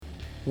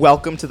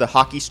Welcome to the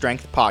Hockey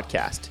Strength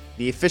Podcast,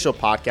 the official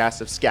podcast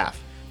of SCAF,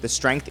 the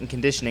Strength and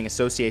Conditioning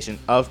Association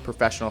of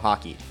Professional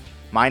Hockey.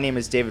 My name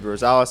is David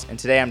Rosales, and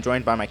today I'm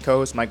joined by my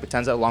co-host Mike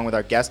Potenza, along with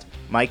our guest,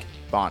 Mike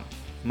Bahn.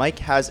 Mike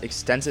has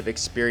extensive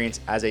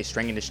experience as a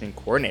strength conditioning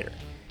coordinator.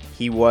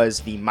 He was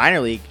the minor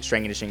league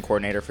strength conditioning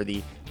coordinator for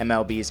the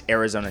MLB's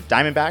Arizona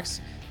Diamondbacks.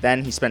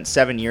 Then he spent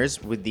 7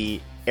 years with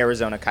the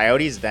Arizona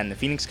Coyotes, then the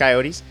Phoenix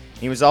Coyotes. And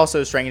he was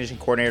also a strength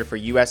conditioning coordinator for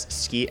U.S.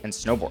 Ski and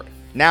Snowboard.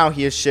 Now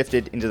he has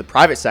shifted into the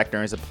private sector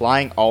and is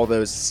applying all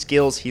those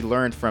skills he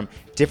learned from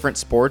different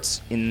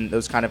sports in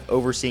those kind of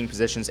overseeing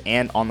positions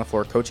and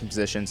on-the-floor coaching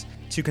positions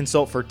to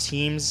consult for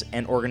teams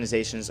and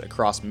organizations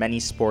across many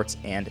sports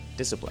and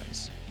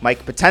disciplines.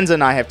 Mike Potenza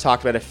and I have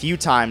talked about a few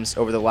times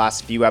over the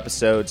last few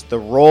episodes the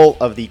role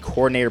of the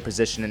coordinator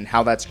position and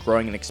how that's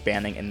growing and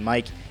expanding, and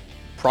Mike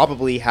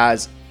probably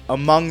has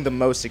among the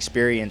most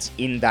experience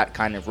in that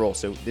kind of role.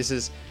 So this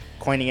is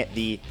coining it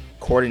the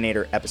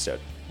coordinator episode.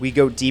 We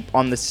go deep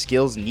on the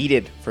skills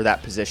needed for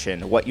that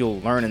position, what you'll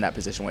learn in that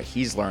position, what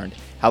he's learned,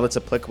 how that's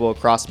applicable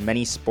across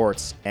many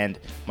sports. And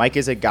Mike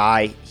is a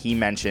guy, he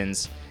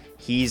mentions,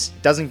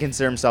 doesn't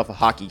consider himself a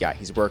hockey guy.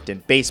 He's worked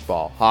in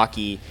baseball,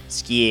 hockey,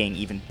 skiing,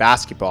 even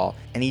basketball.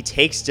 And he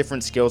takes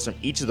different skills from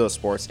each of those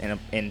sports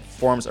and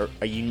forms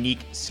a unique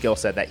skill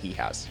set that he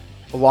has.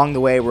 Along the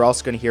way, we're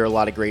also going to hear a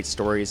lot of great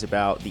stories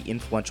about the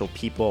influential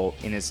people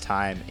in his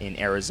time in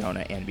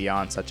Arizona and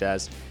beyond, such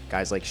as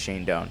guys like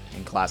Shane Doan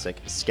in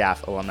classic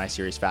SCAF Alumni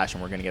Series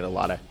fashion. We're going to get a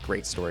lot of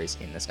great stories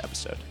in this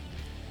episode.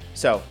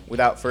 So,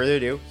 without further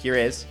ado, here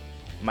is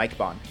Mike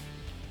Bahn.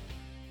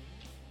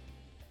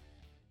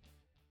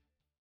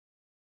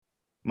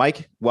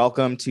 Mike,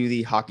 welcome to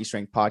the Hockey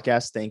Strength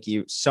Podcast. Thank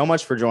you so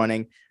much for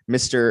joining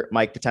Mr.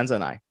 Mike Potenza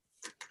and I.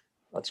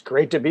 That's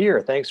great to be here.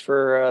 Thanks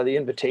for the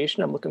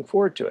invitation. I'm looking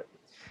forward to it.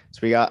 So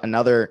we got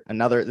another,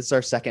 this is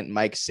our second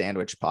Mike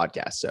Sandwich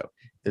podcast. So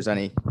if there's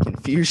any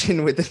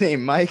confusion with the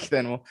name Mike,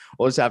 then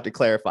we'll just have to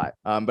clarify.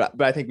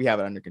 But I think we have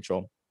it under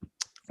control.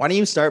 Why don't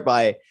you start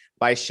by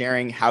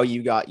sharing how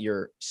you got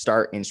your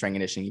start in strength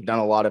conditioning? You've done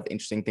a lot of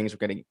interesting things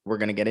we're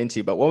gonna get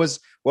into, but what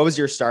was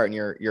your start and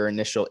your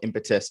initial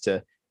impetus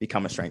to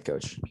become a strength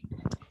coach?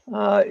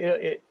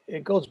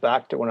 It goes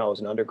back to when I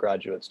was an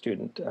undergraduate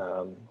student.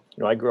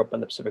 I grew up in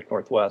the Pacific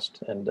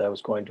Northwest, and I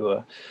was going to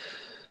a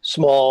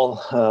small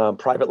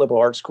private liberal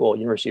arts school,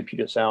 University of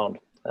Puget Sound,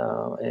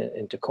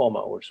 in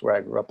Tacoma, which is where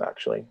I grew up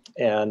actually.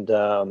 And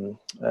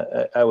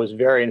I was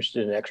very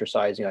interested in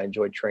exercising. I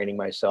enjoyed training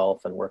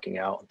myself and working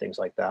out and things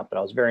like that, but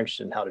I was very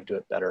interested in how to do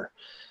it better.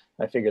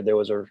 I figured there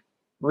was a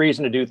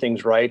reason to do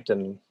things right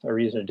and a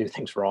reason to do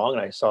things wrong.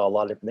 And I saw a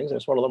lot of different things. I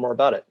just wanted to learn more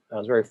about it. I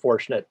was very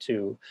fortunate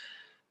to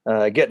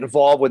get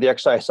involved with the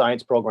exercise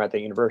science program at the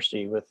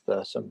university with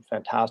some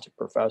fantastic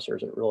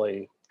professors. It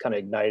really kind of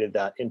ignited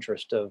that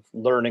interest of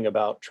learning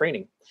about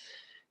training.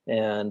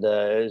 And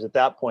it was at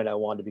that point I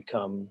wanted to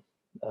become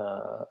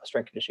a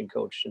strength conditioning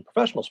coach in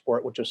professional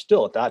sport, which was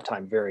still at that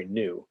time very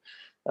new.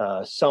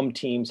 Some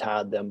teams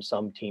had them,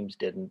 some teams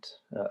didn't,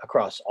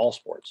 across all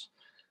sports.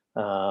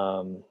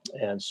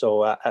 And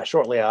so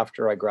shortly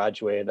after I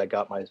graduated, I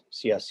got my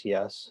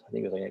CSCS. I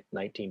think it was like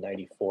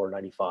 1994,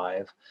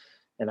 95.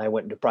 And I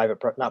went into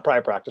not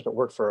private practice, but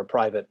worked for a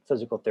private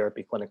physical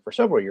therapy clinic for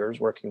several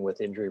years, working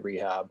with injury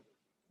rehab,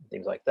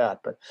 things like that.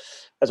 But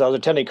as I was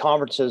attending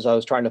conferences, I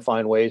was trying to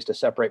find ways to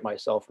separate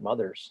myself from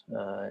others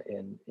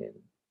in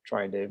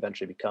trying to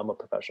eventually become a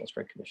professional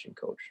strength conditioning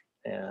coach.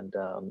 And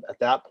at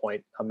that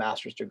point, a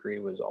master's degree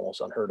was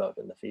almost unheard of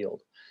in the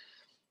field.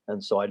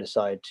 And so I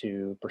decided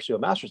to pursue a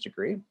master's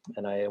degree,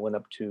 and I went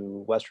up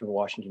to Western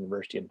Washington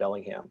University in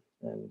Bellingham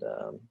and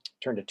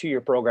turned a 2-year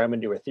program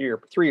into a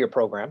three-year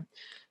program.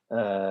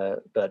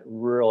 But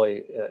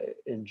really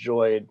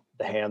enjoyed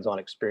the hands-on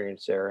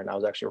experience there. And I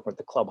was actually working with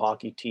the club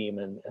hockey team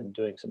and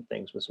doing some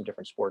things with some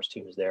different sports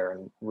teams there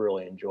and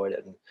really enjoyed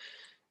it.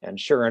 And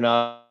sure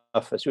enough,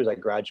 as soon as I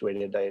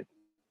graduated, I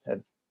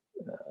had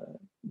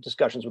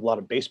discussions with a lot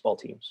of baseball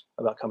teams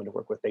about coming to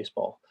work with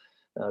baseball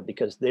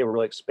because they were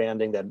really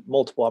expanding. They had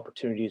multiple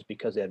opportunities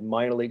because they had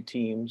minor league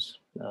teams.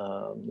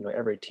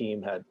 Every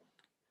team had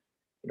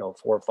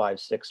 4, 5,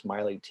 6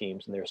 minor league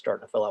teams, and they were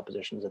starting to fill out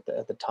positions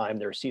at the time.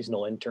 There were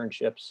seasonal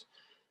internships,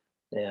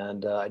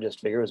 and I just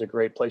figured it was a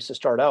great place to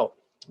start out.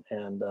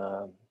 And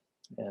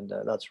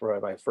that's where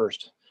my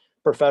first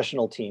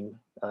professional team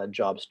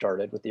job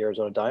started with the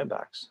Arizona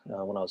Diamondbacks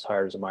when I was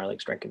hired as a minor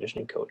league strength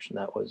conditioning coach, and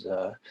that was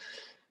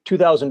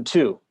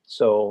 2002.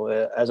 So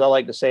as I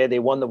like to say, they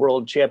won the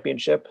world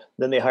championship,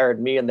 then they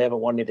hired me, and they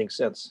haven't won anything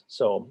since.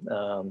 So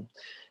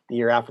the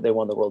year after they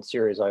won the World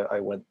Series, I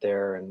went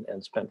there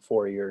and spent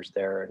 4 years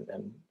there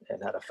and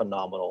had a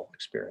phenomenal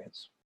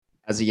experience.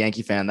 As a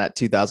Yankee fan, that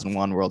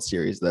 2001 World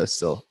Series, though,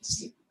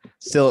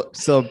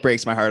 still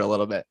breaks my heart a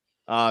little bit.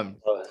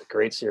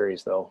 Great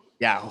series, though.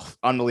 Yeah,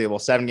 unbelievable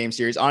 7-game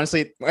series.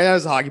 Honestly, I know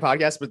it's a hockey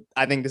podcast, but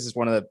I think this is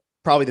one of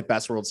probably the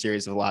best World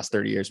Series of the last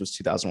 30 years was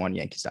 2001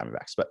 Yankees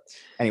Diamondbacks. But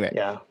anyway.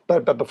 Yeah.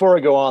 But before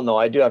we go on, though,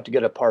 I do have to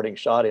get a parting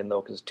shot in,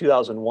 though, because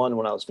 2001,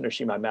 when I was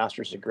finishing my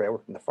master's degree, I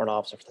worked in the front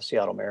office for the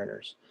Seattle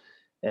Mariners.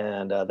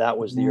 And that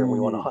was the year we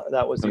won.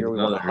 That was the year we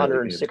won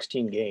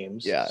 116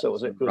 games. Yeah, so it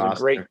was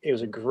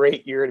a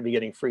great year to be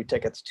getting free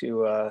tickets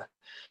to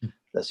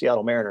the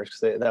Seattle Mariners,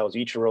 because that was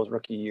Ichiro's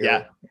rookie year.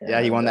 Yeah,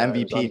 yeah, he won the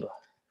MVP.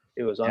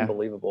 It was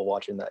unbelievable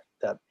watching that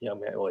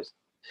young man. Was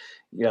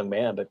young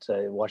man, but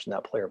watching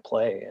that player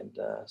play. And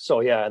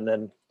and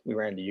then we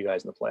ran into you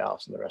guys in the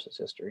playoffs, and the rest is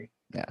history.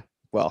 Yeah,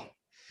 well,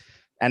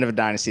 end of a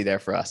dynasty there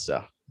for us.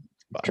 So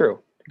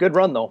true. Good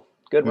run though.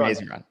 Good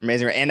amazing run.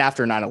 And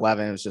after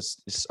 9/11, it was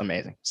just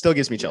amazing. Still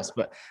gives me chills.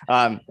 But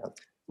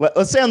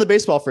let's stay on the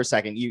baseball for a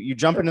second. You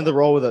jump into the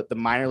role with the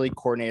minor league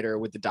coordinator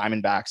with the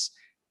Diamondbacks.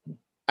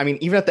 I mean,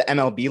 even at the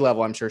MLB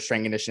level, I'm sure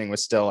strength conditioning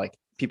was still like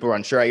people were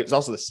unsure. It was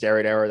also the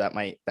steroid era that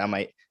might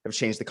have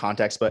changed the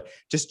context. But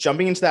just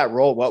jumping into that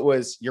role, what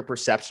was your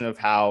perception of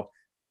how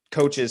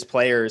coaches,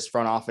 players,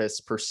 front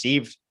office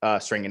perceived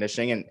strength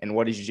conditioning, and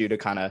what did you do to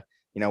kind of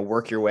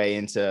work your way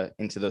into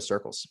those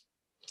circles?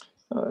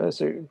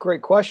 That's a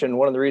great question.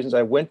 One of the reasons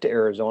I went to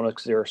Arizona is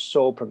because they were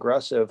so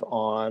progressive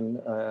on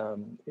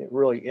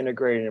really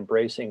integrating and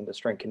embracing the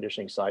strength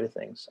conditioning side of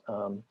things.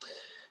 Our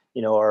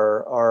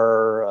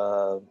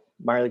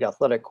minor league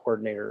athletic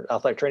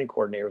training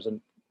coordinator was a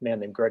man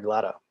named Greg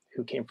Latta,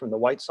 who came from the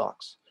White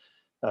Sox.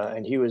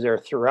 And he was there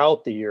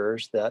throughout the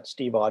years that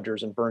Steve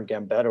Odgers and Vern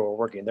Gambetta were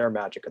working their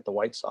magic at the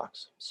White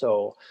Sox.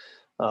 So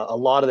a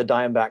lot of the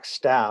Diamondback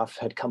staff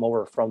had come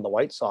over from the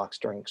White Sox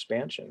during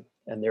expansion,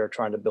 and they were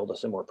trying to build a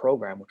similar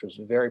program, which was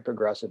very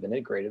progressive and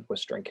integrated with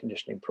strength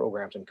conditioning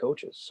programs and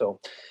coaches. So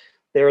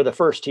they were the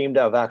first team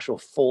to have actual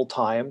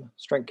full-time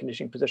strength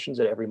conditioning positions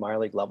at every minor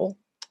league level.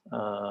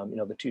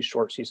 The two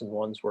short season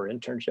ones were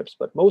internships,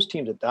 but most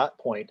teams at that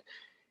point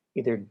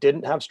either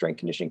didn't have strength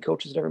conditioning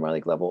coaches at every minor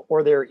league level,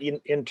 or they're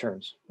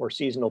interns or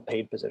seasonal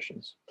paid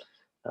positions.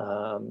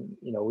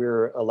 We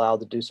were allowed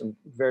to do some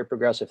very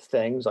progressive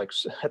things. Like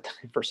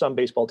for some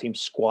baseball teams,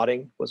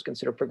 squatting was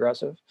considered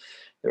progressive.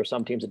 There were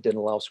some teams that didn't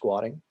allow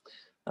squatting.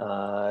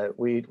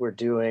 We were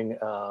doing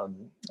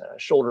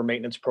shoulder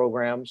maintenance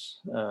programs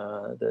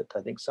that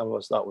I think some of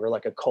us thought we were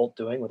like a cult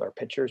doing with our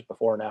pitchers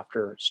before and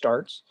after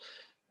starts.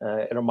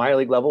 At a minor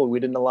league level, we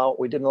didn't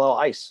allow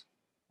ice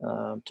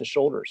to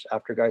shoulders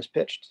after guys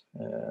pitched,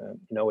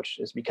 which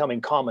is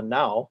becoming common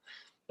now.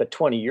 But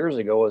 20 years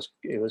ago,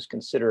 it was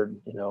considered,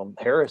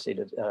 heresy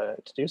to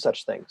do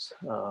such things.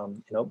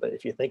 But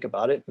if you think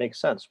about it, it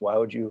makes sense. Why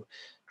would you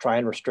try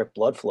and restrict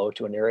blood flow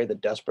to an area that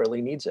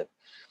desperately needs it?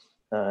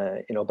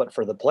 But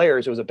for the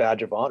players, it was a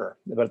badge of honor.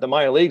 But at the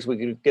minor leagues, we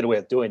could get away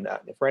with doing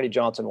that. If Randy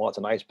Johnson wants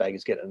an ice bag,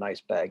 he's getting an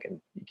ice bag, and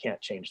you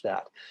can't change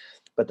that.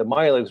 But the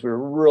minor leagues, we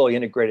were really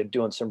integrated,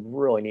 doing some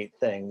really neat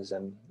things,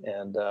 and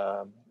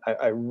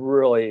I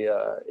really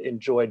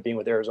enjoyed being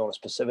with Arizona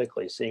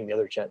specifically, seeing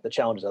the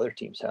challenges other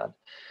teams had.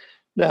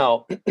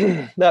 Now,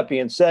 that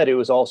being said, it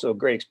was also a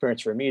great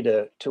experience for me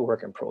to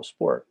work in pro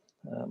sport.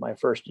 My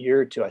first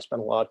year or two, I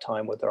spent a lot of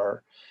time with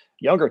our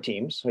younger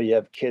teams. So you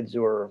have kids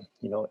who are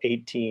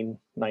 18,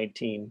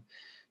 19,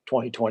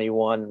 20,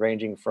 21,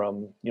 ranging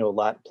from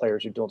Latin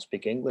players who don't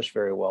speak English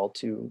very well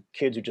to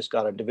kids who just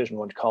got a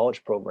Division I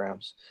college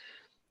programs.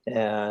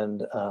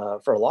 And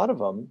for a lot of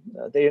them,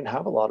 they didn't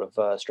have a lot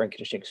of strength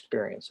conditioning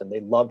experience, and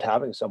they loved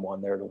having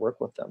someone there to work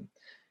with them.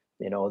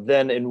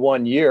 Then in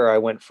 1 year, I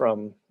went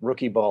from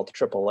rookie ball to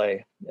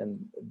AAA, and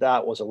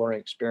that was a learning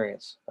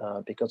experience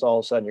because all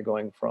of a sudden you're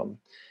going from,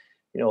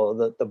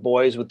 the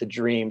boys with the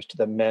dreams to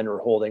the men who are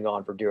holding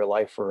on for dear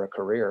life for a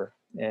career,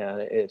 and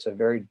it's a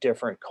very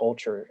different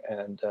culture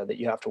and that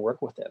you have to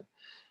work within.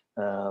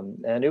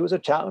 And it was a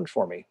challenge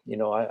for me.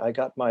 I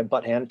got my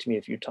butt handed to me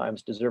a few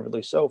times,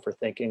 deservedly so, for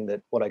thinking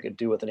that what I could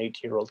do with an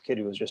 18-year-old kid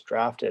who was just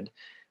drafted,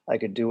 I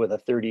could do with a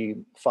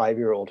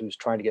 35-year-old who's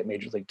trying to get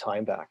major league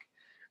time back.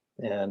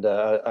 And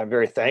I'm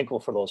very thankful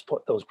for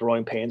those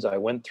growing pains I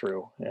went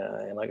through.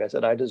 And like I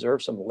said, I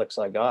deserve some of the licks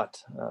I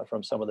got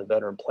from some of the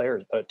veteran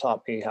players, but it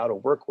taught me how to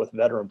work with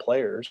veteran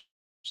players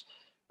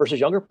versus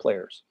younger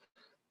players,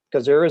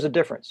 because there is a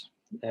difference.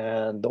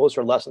 And those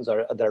are lessons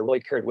that I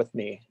really carried with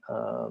me,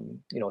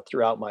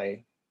 throughout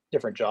my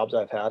different jobs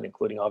I've had,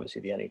 including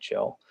obviously the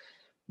NHL,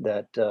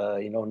 that,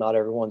 not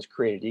everyone's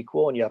created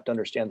equal, and you have to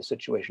understand the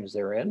situations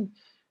they're in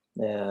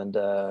and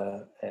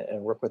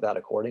work with that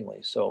accordingly.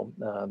 So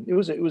it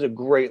was a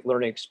great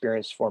learning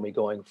experience for me,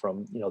 going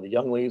from, the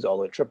young leagues all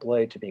the way to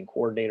AAA to being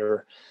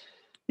coordinator,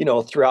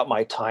 throughout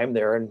my time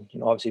there. And,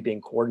 obviously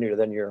being coordinator,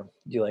 then you're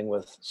dealing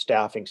with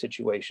staffing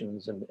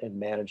situations and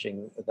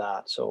managing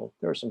that. So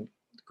there were some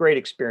great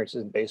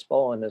experiences in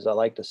baseball. And as I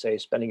like to say,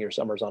 spending your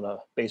summers on a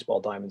baseball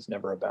diamond is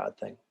never a bad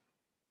thing.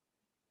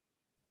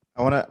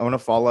 I want to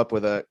follow up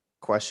with a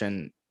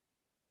question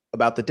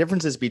about the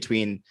differences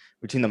between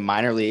the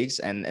minor leagues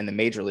and the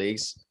major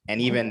leagues. And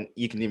even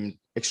you can even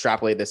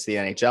extrapolate this to the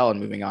NHL and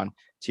moving on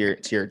to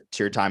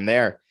your time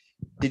there.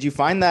 Did you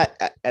find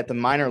that at the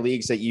minor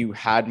leagues that you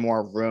had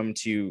more room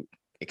to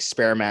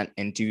experiment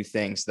and do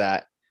things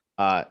that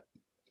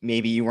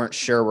maybe you weren't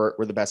sure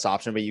were the best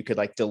option, but you could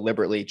like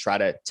deliberately try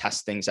to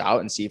test things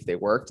out and see if they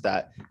worked,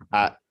 that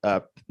at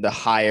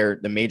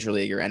the major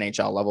league or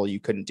NHL level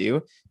you couldn't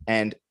do?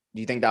 And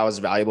Do you think that was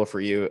valuable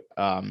for you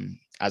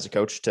as a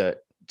coach to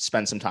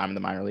spend some time in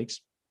the minor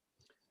leagues?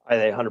 I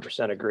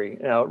 100% agree.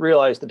 Now,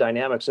 realize the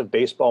dynamics of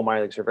baseball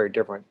minor leagues are very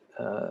different.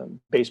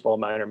 Baseball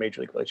minor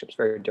major league relationships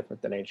very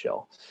different than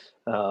NHL.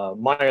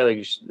 Minor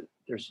leagues,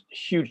 there's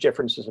huge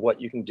differences in what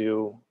you can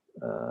do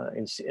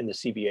in the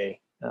CBA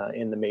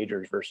in the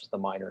majors versus the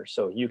minors.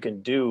 So you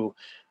can do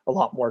a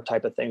lot more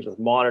type of things with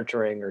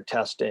monitoring or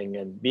testing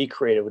and be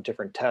creative with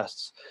different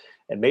tests.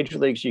 And major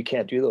leagues, you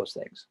can't do those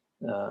things.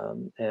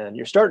 And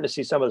you're starting to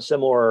see some of the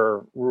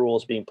similar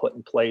rules being put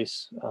in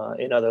place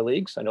in other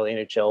leagues. I know the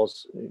NHL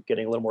is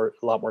getting a lot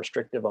more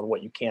restrictive on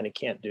what you can and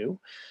can't do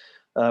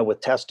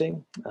with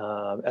testing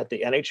at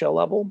the NHL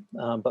level.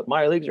 But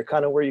minor leagues are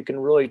kind of where you can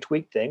really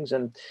tweak things.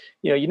 And,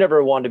 you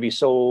never want to be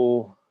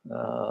so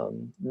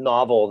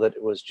novel that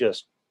it was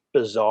just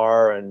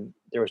bizarre and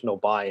there was no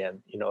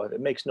buy-in. If it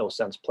makes no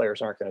sense,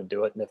 players aren't going to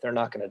do it. And if they're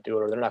not going to do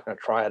it or they're not going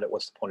to try it,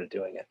 what's the point of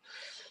doing it?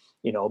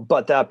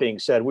 But that being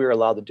said, we were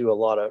allowed to do a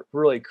lot of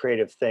really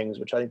creative things,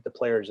 which I think the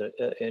players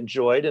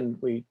enjoyed. And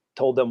we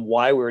told them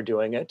why we were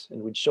doing it,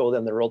 and we'd show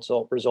them the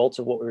results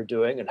of what we were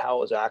doing and how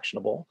it was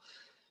actionable.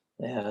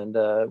 And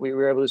we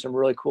were able to do some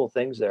really cool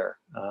things there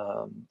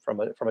from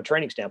a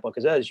training standpoint.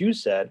 Because as you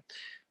said,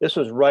 this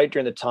was right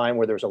during the time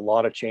where there was a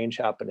lot of change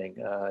happening.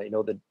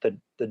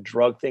 The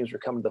drug things were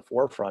coming to the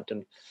forefront,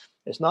 and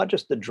it's not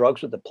just the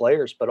drugs with the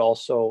players, but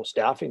also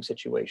staffing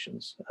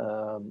situations.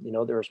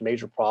 There was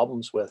major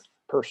problems with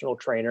personal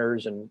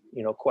trainers and,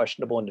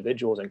 questionable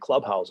individuals in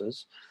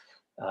clubhouses.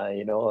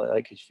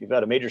 Like if you've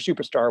got a major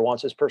superstar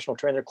wants his personal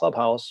trainer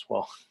clubhouse,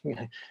 well,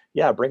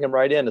 yeah, bring him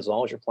right in as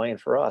long as you're playing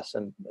for us.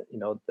 And,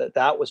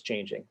 that was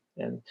changing.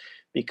 And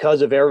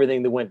because of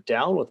everything that went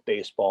down with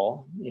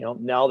baseball,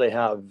 now they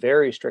have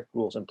very strict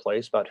rules in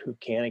place about who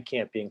can and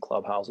can't be in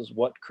clubhouses,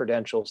 what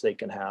credentials they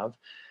can have,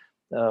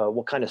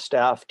 what kind of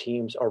staff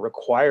teams are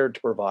required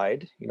to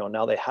provide.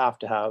 Now they have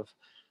to have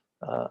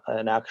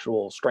an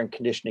actual strength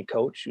conditioning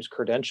coach who's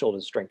credentialed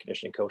as a strength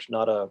conditioning coach,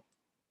 not a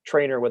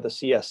trainer with a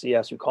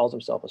CSCS who calls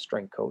himself a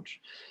strength coach.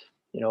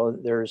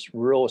 There's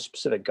real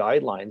specific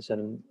guidelines.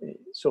 And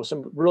so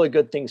some really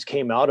good things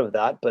came out of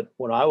that. But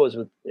when I was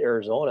with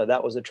Arizona,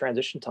 that was a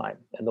transition time.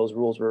 And those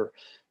rules were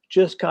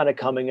just kind of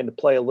coming into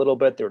play a little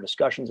bit. There were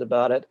discussions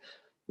about it.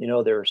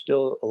 There are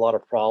still a lot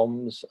of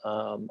problems.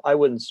 I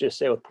wouldn't just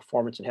say with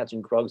performance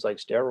enhancing drugs like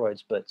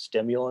steroids, but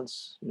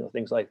stimulants,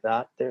 things like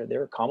that.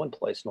 They're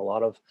commonplace in a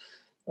lot of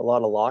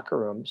locker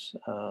rooms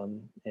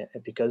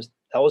because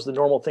that was the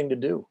normal thing to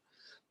do,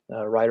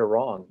 right or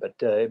wrong. But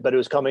it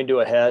was coming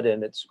to a head,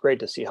 and it's great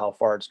to see how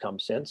far it's come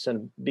since.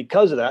 And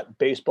because of that,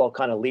 baseball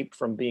kind of leaped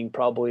from being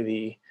probably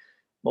the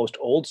most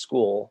old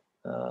school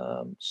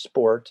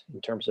sport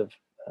in terms of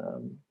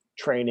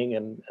training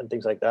and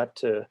things like that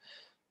to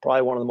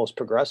probably one of the most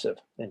progressive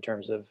in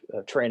terms of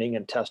training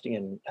and testing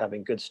and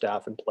having good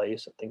staff in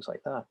place and things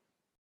like that.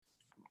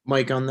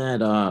 Mike, on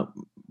that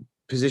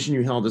position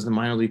you held as the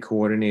minor league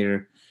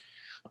coordinator,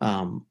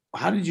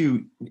 how did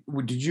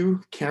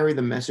you carry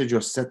the message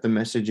or set the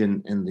message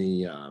in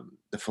the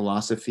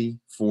philosophy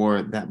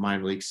for that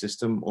minor league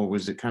system, or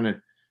was it kind of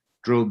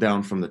drilled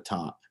down from the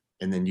top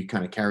and then you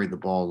kind of carried the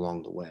ball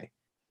along the way?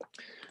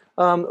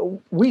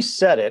 We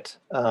said it,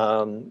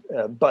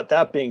 but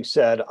that being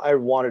said, I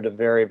wanted a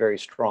very, very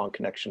strong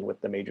connection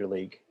with the major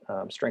league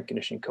strength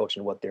conditioning coach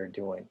and what they're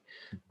doing,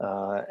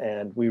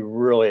 and we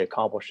really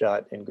accomplished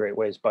that in great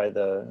ways by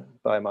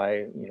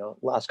my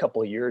last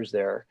couple of years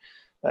there.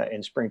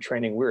 In spring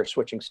training, we were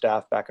switching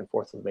staff back and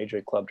forth with the major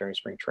league club during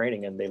spring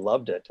training, and they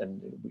loved it.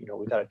 And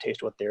we got a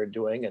taste of what they're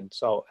doing, and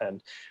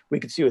we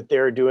could see what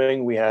they're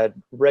doing. We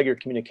had regular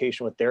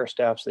communication with their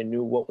staff, so they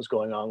knew what was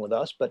going on with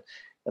us. But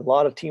a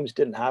lot of teams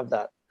didn't have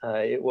that.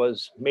 It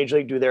was major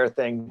league do their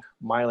thing,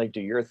 minor league do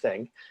your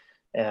thing,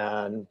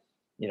 and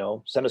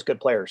send us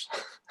good players.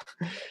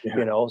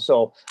 Yeah.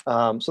 So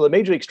the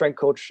major league strength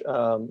coach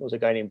was a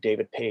guy named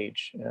David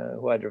Page,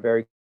 who I had a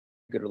very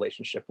good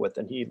relationship with,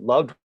 and he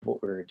loved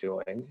what we were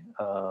doing.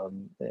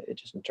 It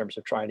just in terms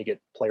of trying to get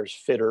players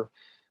fitter.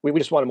 We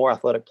just wanted more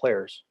athletic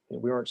players.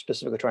 We weren't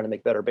specifically trying to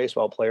make better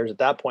baseball players. At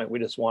that point, we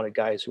just wanted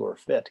guys who were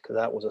fit, because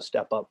that was a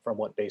step up from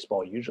what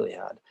baseball usually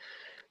had.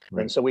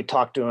 Right. And so we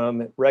talked to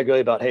them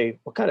regularly about, hey,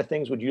 what kind of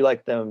things would you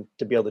like them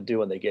to be able to do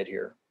when they get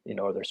here?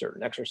 Are there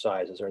certain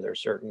exercises? Are there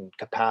certain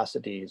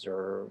capacities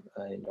or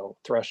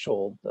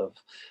threshold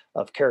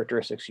of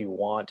characteristics you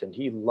want? And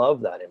he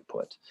loved that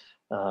input.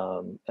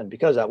 And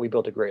because of that, we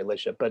built a great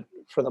relationship. But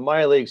for the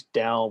minor leagues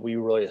down, we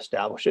really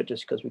established it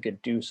just because we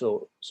could do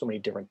so many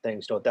different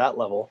things. At that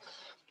level,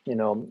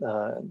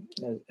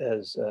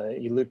 as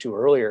you alluded to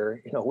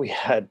earlier, we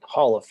had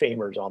Hall of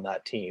Famers on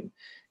that team.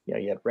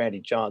 You had Randy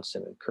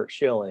Johnson and Kurt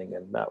Schilling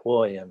and Matt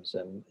Williams,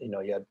 and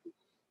you had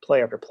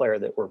player after player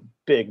that were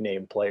big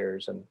name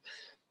players, and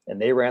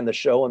they ran the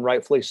show, and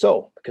rightfully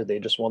so, because they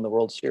just won the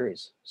World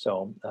Series.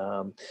 So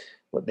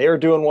what they were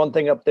doing one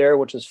thing up there,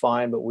 which is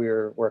fine, but we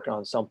were working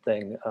on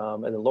something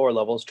in the lower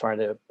levels, trying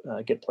to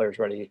get players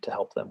ready to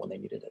help them when they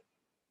needed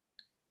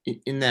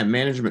it. In that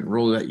management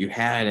role that you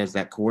had as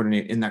that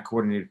coordinator in that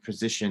coordinated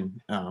position,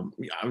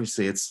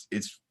 obviously it's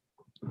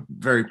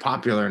very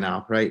popular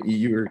now, right?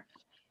 You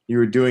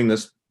were doing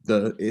this,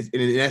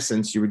 in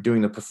essence, you were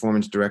doing the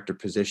performance director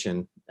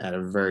position at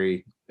a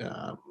very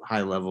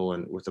high level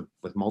and with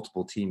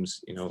multiple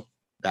teams,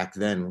 back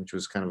then, which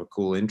was kind of a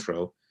cool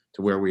intro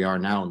to where we are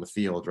now in the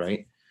field,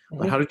 right?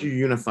 But how did you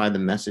unify the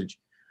message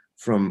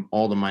from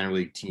all the minor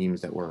league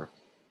teams that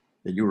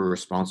you were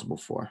responsible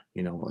for,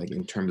 like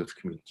in terms of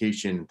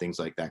communication and things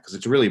like that? Because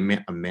it's really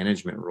a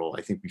management role.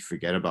 I think we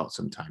forget about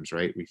sometimes,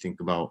 right? We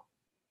think about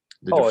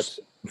the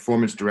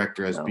performance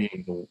director as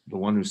being the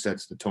one who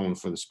sets the tone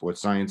for the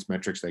sports science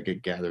metrics that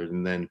get gathered,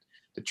 and then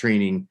the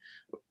training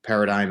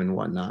paradigm and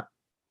whatnot.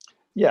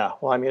 Yeah,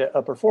 well, I mean,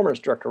 a performance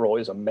director role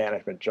is a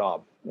management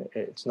job.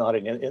 It's not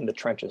an in the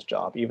trenches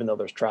job, even though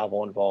there's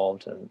travel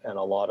involved and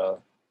a lot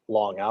of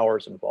long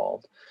hours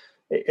involved.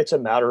 It's a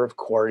matter of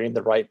coordinating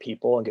the right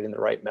people and getting the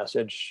right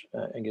message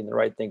and getting the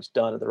right things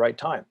done at the right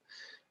time.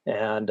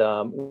 And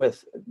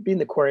with being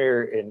the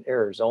coordinator in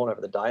Arizona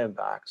for the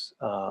Diamondbacks,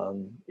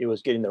 it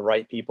was getting the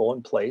right people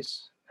in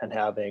place and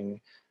having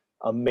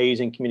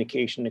amazing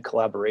communication and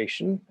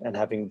collaboration and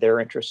having their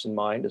interests in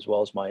mind as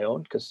well as my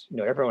own, because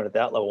everyone at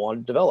that level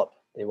wanted to develop.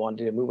 They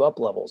wanted to move up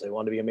levels. They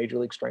wanted to be a major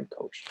league strength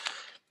coach,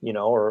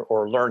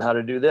 or learn how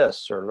to do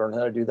this or learn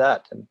how to do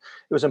that. And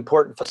it was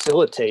important to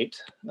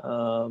facilitate,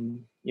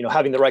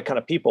 having the right kind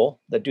of people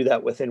that do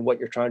that within what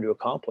you're trying to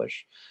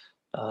accomplish,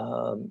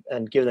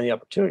 and give them the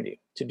opportunity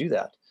to do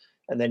that.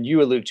 And then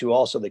you allude to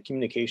also the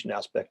communication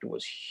aspect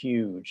was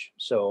huge.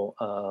 So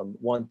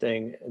one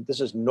thing,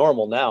 this is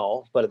normal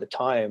now, but at the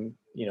time,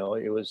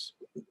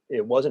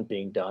 it wasn't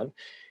being done,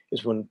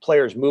 is when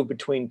players move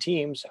between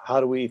teams, how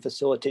do we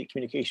facilitate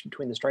communication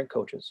between the strength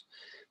coaches?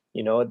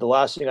 The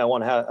last thing I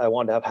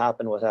wanted to have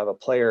happen was have a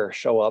player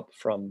show up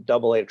from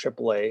AA to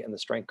AAA, and the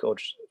strength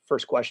coach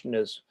first question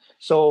is,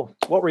 "So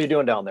what were you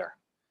doing down there?"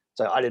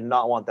 So I did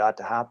not want that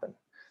to happen.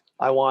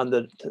 I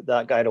wanted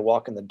that guy to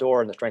walk in the door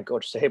and the strength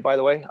coach say, "Hey, by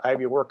the way, I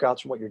have your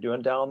workouts from what you're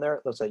doing down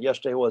there. Let's say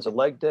yesterday was a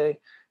leg day.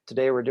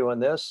 Today we're doing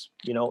this,"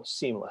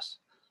 seamless.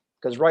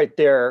 Because right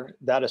there,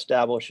 that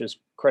establishes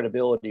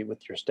credibility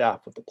with your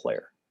staff, with the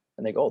player.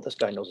 And they go, "Oh, this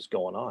guy knows what's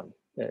going on.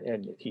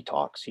 And he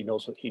talks, he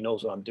knows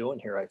what I'm doing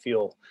here. I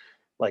feel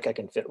like I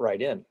can fit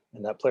right in."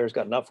 And that player's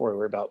got enough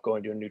worry about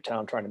going to a new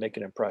town, trying to make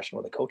an impression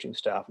with a coaching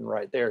staff. And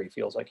right there, he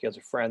feels like he has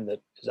a friend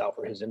that is out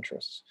for his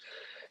interests.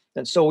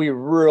 And so we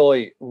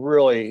really,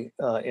 really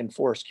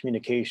enforced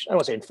communication. I don't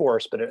want to say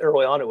enforced, but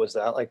early on it was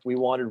that, like, we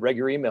wanted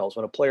regular emails.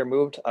 When a player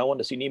moved, I wanted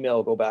to see an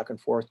email go back and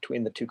forth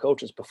between the two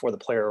coaches before the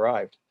player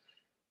arrived,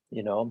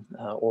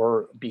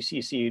 or be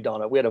CC'd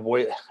on it. We had a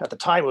voice at the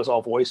time, it was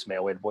all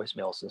voicemail. We had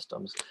voicemail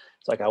systems.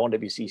 It's like, I wanted to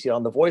be CC'd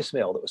on the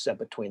voicemail that was sent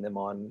between them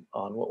on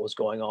what was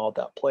going on with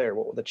that player.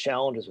 What were the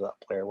challenges of that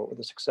player? What were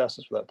the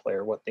successes for that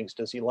player? What things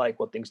does he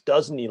like? What things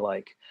doesn't he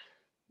like?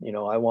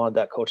 I wanted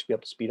that coach to be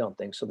up to speed on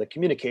things. So the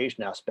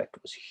communication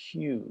aspect was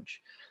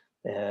huge.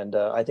 And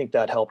I think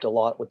that helped a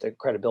lot with the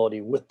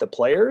credibility with the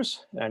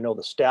players. And I know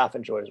the staff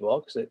enjoyed as well,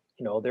 because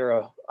they're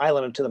an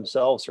island unto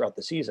themselves throughout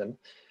the season.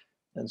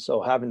 And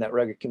so having that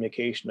regular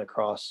communication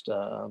across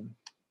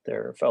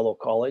their fellow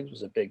colleagues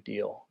was a big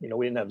deal. We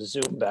didn't have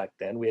Zoom back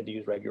then. We had to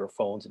use regular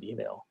phones and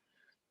email.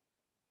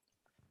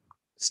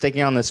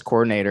 Sticking on this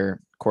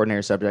coordinator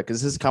subject,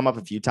 because this has come up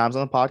a few times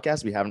on the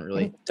podcast, we haven't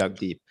really dug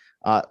deep.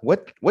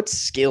 What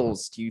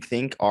skills do you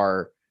think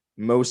are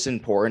most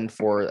important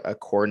for a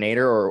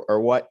coordinator, or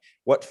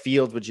what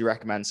field would you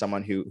recommend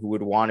someone who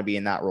would want to be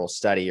in that role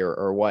study,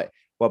 or what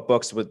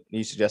books would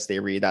you suggest they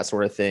read, that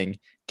sort of thing,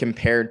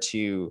 compared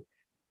to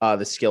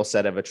the skill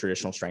set of a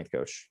traditional strength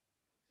coach?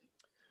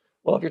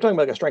 Well, if you're talking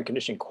about a strength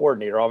conditioning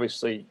coordinator,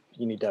 obviously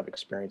you need to have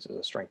experience as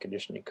a strength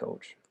conditioning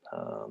coach.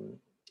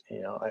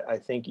 I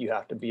think you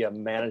have to be a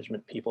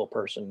management people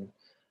person,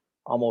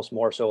 almost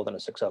more so than a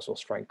successful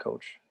strength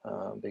coach,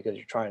 because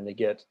you're trying to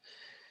get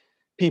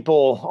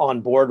people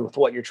on board with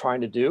what you're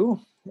trying to do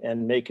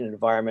and make an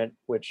environment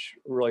which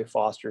really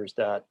fosters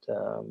that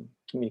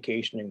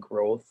communication and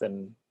growth,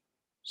 and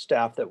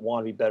staff that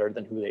want to be better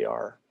than who they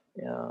are,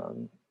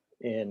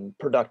 in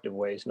productive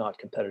ways, not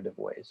competitive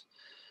ways.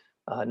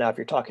 Now, if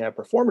you're talking about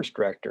performance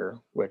director,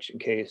 which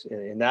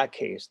in that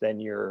case, then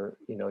you're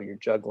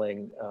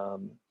juggling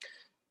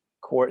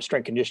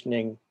strength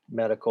conditioning,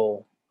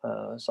 medical,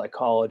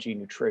 psychology,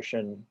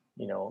 nutrition,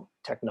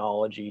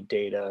 technology,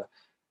 data,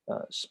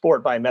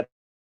 sport biometric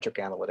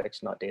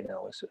analytics, not data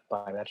analytics,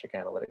 biometric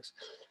analytics.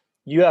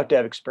 You have to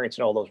have experience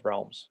in all those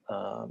realms.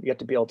 You have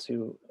to be able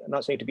to, I'm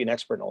not saying to be an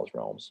expert in all those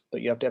realms,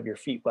 but you have to have your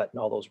feet wet in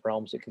all those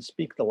realms that can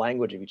speak the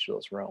language of each of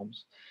those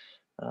realms.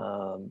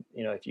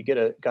 If you get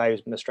a guy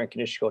who's been a strength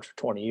conditioning coach for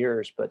 20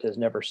 years, but has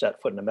never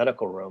set foot in a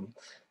medical room,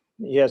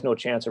 he has no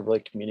chance of really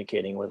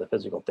communicating with a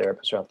physical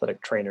therapist or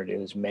athletic trainer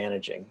who's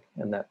managing,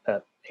 and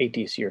that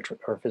ATC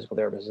or physical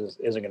therapist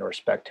isn't going to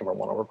respect him or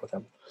want to work with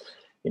him.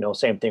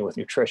 Same thing with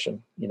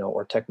nutrition,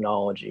 or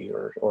technology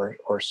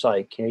or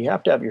psych. You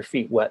have to have your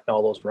feet wet in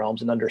all those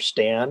realms and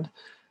understand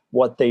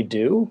what they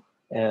do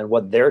and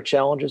what their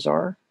challenges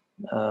are.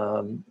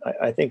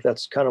 I think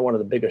that's kind of one of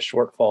the biggest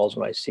shortfalls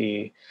when I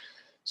see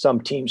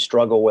some teams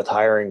struggle with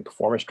hiring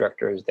performance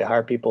directors. They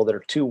hire people that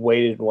are too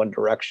weighted in one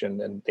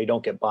direction, and they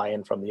don't get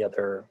buy-in from the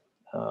other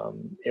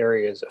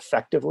areas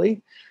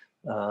effectively,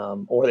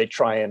 or they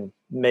try and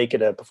make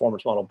it a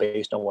performance model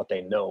based on what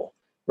they know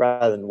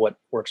rather than what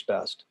works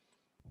best.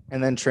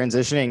 And then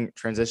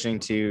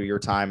transitioning to your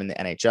time in the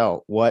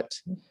NHL, what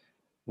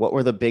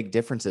were the big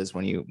differences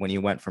when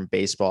you went from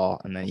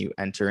baseball and then you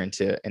enter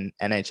into an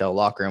NHL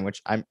locker room,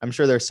 which I'm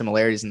sure there's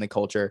similarities in the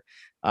culture,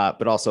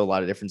 but also a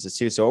lot of differences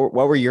too. So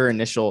what were your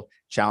initial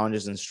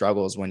challenges and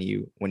struggles when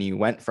you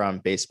went from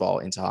baseball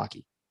into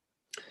hockey?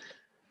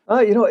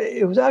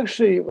 It was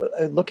actually,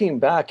 looking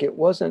back, it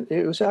was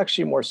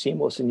actually more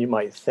seamless than you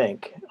might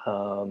think,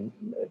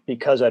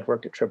 because I'd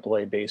worked at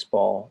AAA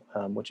baseball,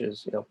 which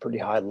is, pretty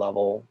high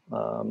level.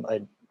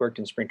 I'd worked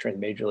in spring training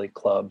major league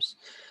clubs.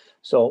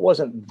 So it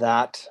wasn't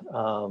that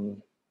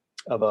of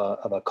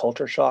a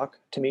culture shock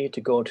to me to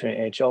go to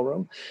an NHL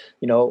room.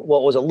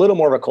 What was a little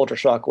more of a culture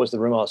shock was the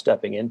room I was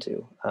stepping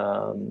into,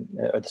 or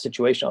the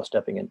situation I was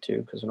stepping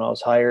into. Because when I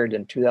was hired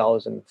in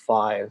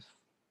 2005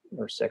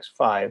 or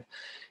 6-5,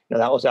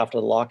 that was after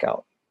the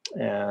lockout,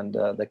 and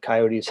the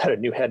Coyotes had a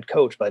new head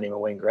coach by the name of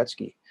Wayne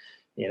Gretzky.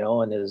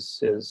 And his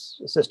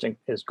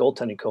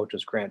goaltending coach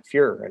was Grant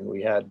Fuhr, and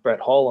we had Brett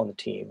Hull on the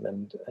team,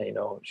 and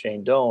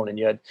Shane Doan, and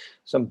you had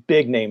some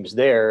big names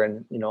there.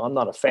 And I'm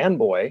not a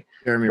fanboy.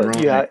 Jeremy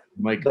Roenick,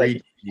 Mike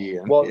Ricci.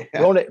 Well,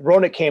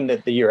 Roenick came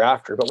the year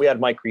after, but we had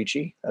Mike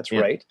Ricci. That's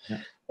right. Yeah.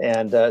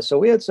 And so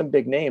we had some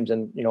big names,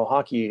 and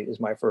hockey is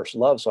my first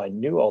love, so I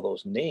knew all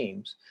those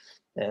names.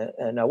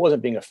 And I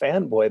wasn't being a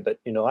fanboy, but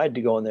I had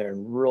to go in there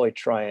and really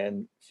try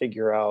and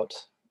figure out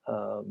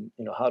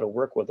how to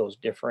work with those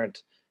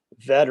different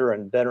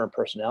veteran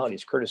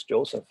personalities. Curtis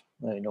Joseph,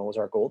 was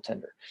our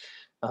goaltender.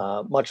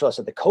 Much less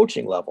at the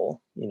coaching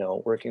level,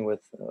 working with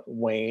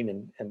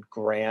Wayne and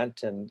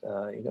Grant, and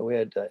we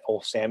had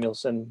Ulf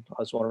Samuelsson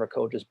as one of our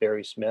coaches,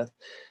 Barry Smith.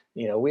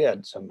 We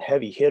had some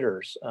heavy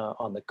hitters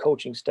on the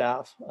coaching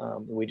staff.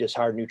 We just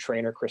hired a new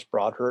trainer, Chris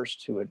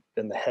Broadhurst, who had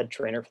been the head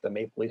trainer for the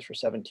Maple Leafs for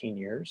 17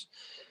 years.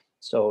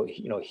 So,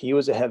 he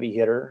was a heavy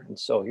hitter. And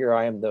so here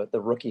I am,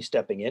 the rookie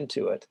stepping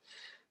into it,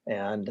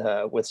 and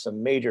with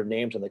some major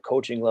names on the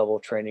coaching level,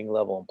 training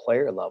level, and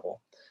player level.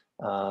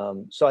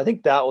 So I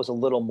think that was a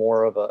little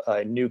more of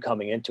a new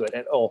coming into it.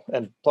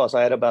 And plus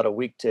I had about a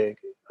week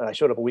I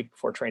showed up a week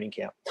before training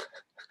camp.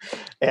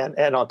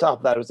 And on top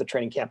of that, it was the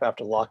training camp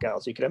after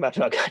lockout. So you can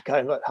imagine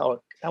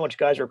how much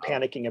guys were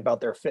panicking about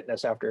their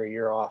fitness after a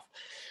year off.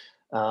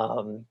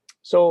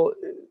 So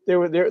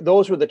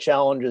those were the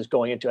challenges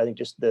going into, I think,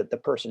 just the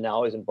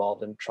personalities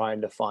involved in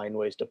trying to find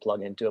ways to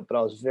plug into it. But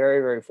I was very,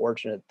 very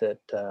fortunate that,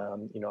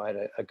 I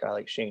had a guy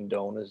like Shane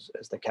Doan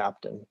as the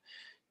captain,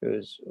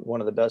 who's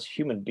one of the best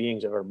human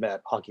beings I've ever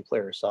met. Hockey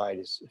player aside,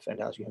 he's a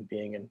fantastic human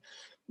being, and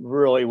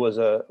really was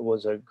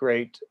a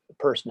great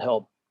person to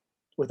help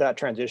with that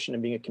transition,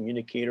 and being a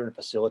communicator and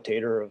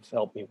facilitator have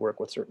helped me work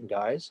with certain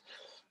guys.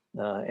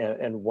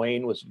 And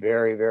Wayne was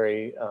very,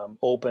 very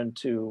open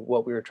to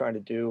what we were trying to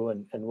do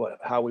and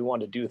how we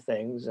wanted to do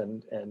things.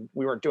 And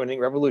we weren't doing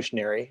anything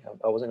revolutionary.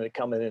 I wasn't going to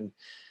come in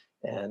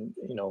and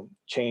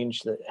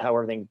change how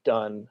everything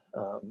done.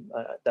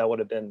 That would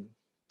have been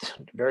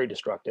very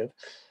destructive.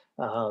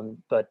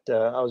 But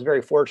I was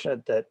very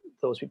fortunate that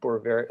those people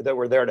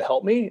were there to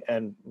help me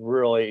and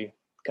really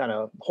kind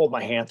of hold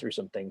my hand through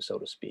some things, so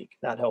to speak.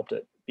 That helped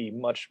it be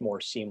much more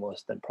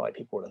seamless than probably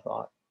people would have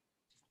thought.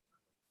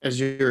 As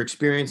your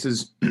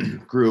experiences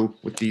grew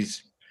with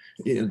these,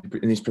 in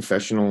these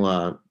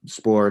professional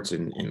sports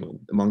and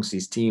amongst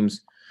these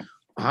teams,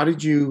 how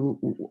did you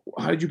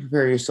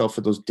prepare yourself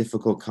for those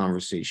difficult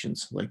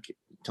conversations, like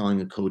telling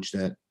a coach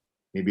that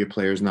maybe a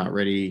player is not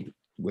ready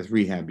with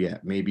rehab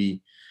yet,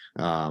 maybe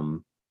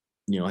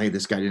hey,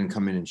 this guy didn't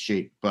come in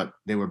shape, but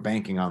they were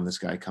banking on this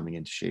guy coming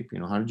into shape.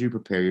 How did you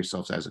prepare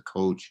yourselves as a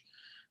coach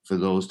for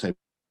those types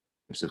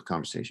of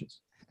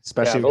conversations?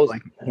 Especially with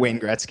like Wayne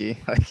Gretzky.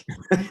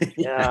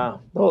 Yeah,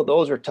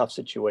 those are tough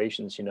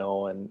situations,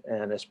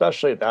 and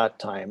especially at that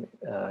time,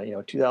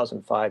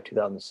 2005,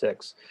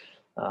 2006.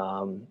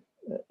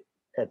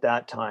 At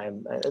that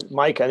time,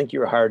 Mike, I think you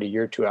were hired a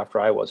year or two after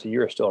I was. So you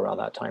were still around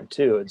that time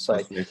too. It's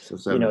like,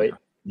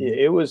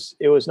 it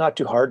was not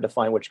too hard to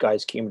find which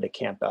guys came into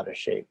camp out of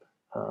shape.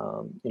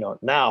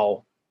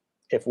 Now,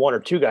 if one or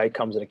two guys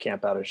comes into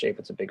camp out of shape,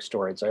 it's a big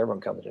story. So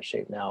everyone comes into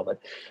shape now. But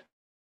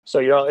so,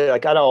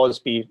 like I'd always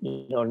be,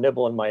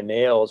 nibbling my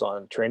nails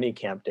on training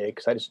camp day,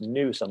 because I just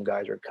knew some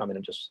guys would come in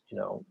and just,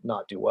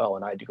 not do well.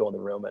 And I had to go in the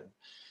room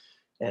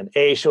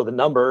and show the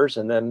numbers,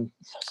 and then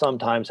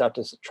sometimes have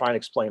to try and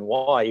explain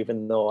why,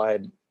 even though I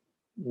had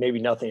maybe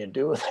nothing to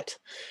do with it.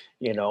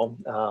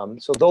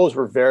 So those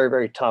were very,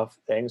 very tough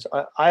things.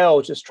 I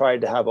always just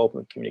tried to have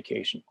open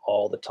communication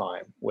all the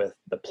time with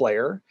the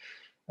player,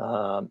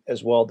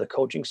 as well as the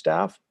coaching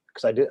staff,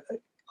 because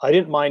I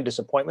didn't mind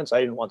disappointments. I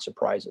didn't want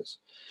surprises.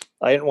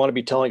 I didn't want to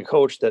be telling a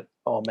coach that,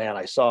 oh man,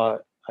 I saw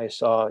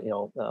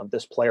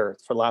this player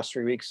for the last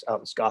 3 weeks out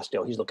in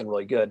Scottsdale, he's looking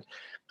really good,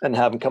 and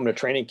have him come to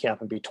training camp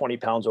and be 20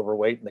 pounds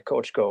overweight, and the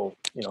coach go,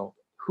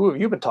 who have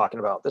you been talking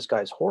about? This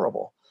guy's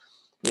horrible.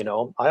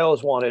 I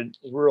always wanted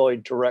really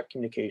direct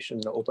communication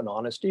and open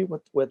honesty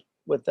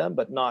with them,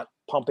 but not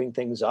pumping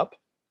things up.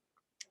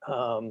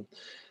 And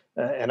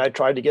I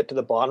tried to get to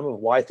the bottom of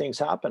why things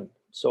happen.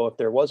 So if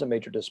there was a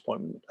major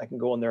disappointment, I can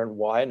go in there and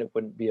why, and it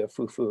wouldn't be a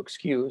foo-foo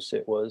excuse.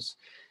 It was,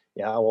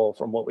 yeah, well,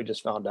 from what we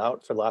just found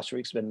out, for the last 2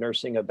 weeks, been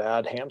nursing a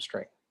bad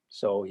hamstring,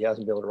 so he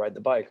hasn't been able to ride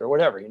the bike or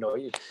whatever.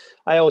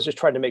 I always just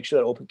tried to make sure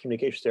that open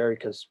communication is there,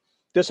 because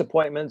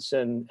disappointments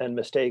and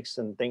mistakes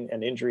and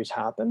injuries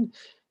happen,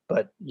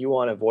 but you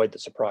want to avoid the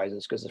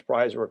surprises, because the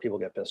surprises are where people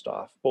get pissed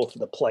off, both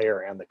the player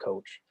and the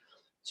coach.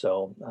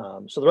 So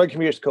the regular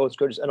communication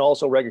coaches, and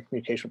also regular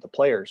communication with the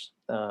players.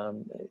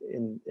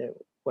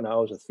 When I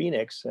was with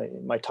Phoenix,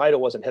 my title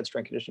wasn't head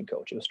strength conditioning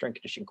coach; it was strength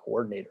conditioning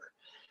coordinator.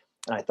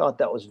 And I thought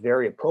that was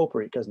very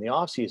appropriate, because in the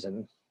off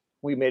season,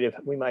 we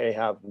might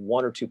have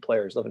 1 or 2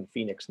 players live in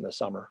Phoenix in the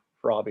summer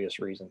for obvious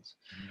reasons.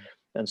 Mm-hmm.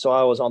 And so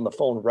I was on the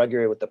phone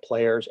regularly with the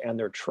players and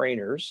their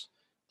trainers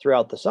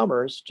throughout the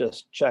summers,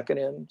 just checking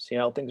in,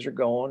 seeing how things are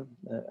going.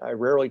 I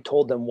rarely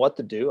told them what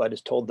to do. I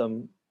just told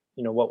them,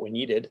 what we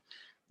needed.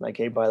 Like,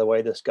 hey, by the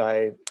way, this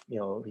guy,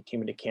 he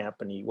came into camp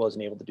and he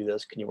wasn't able to do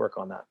this. Can you work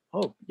on that?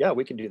 Oh, yeah,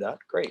 we can do that.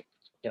 Great.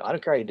 I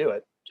don't care how you do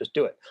it. Just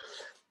do it.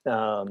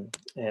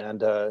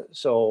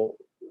 So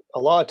a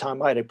lot of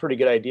time I had a pretty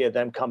good idea of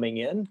them coming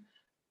in,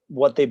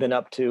 what they've been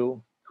up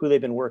to, who they've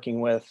been working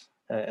with,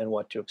 and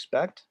what to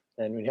expect.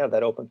 And when you have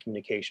that open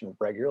communication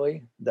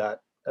regularly,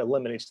 that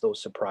eliminates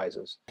those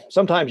surprises.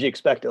 Sometimes you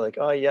expect it, like,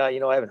 oh yeah,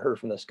 I haven't heard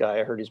from this guy.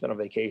 I heard he's been on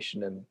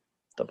vacation in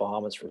the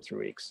Bahamas for 3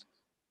 weeks.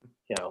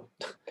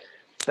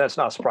 That's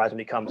not a surprise when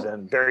he comes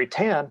in very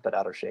tan, but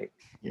out of shape.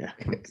 Yeah,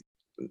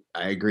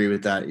 I agree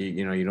with that.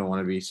 You don't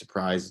want to be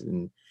surprised.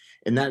 And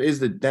that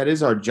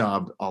is our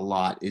job a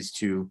lot, is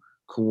to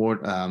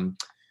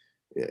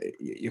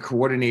you're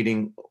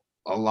coordinating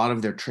a lot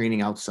of their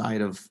training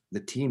outside of the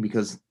team,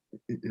 because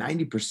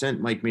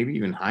 90%, like maybe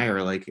even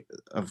higher, like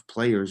of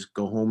players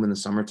go home in the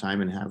summertime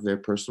and have their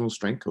personal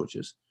strength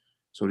coaches.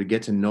 So to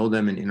get to know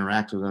them and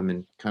interact with them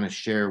and kind of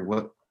share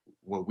what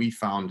we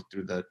found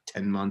through the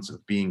 10 months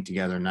of being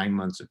together, 9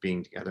 months of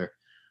being together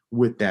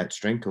with that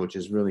strength coach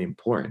is really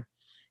important.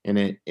 And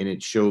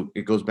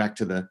it goes back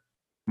to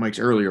Mike's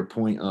earlier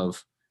point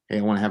of, hey,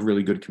 I want to have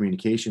really good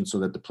communication so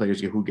that the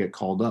players who get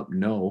called up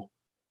know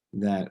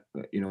that,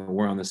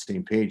 we're on the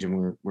same page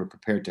and we're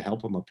prepared to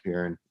help them up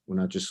here. And we're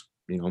not just,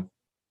 we're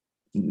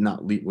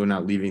not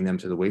leaving them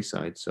to the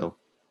wayside. So,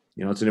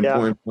 it's an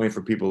important point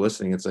for people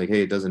listening. It's like,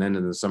 hey, it doesn't end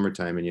in the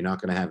summertime and you're not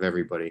going to have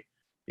everybody.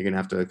 You're going to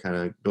have to kind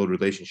of build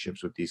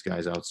relationships with these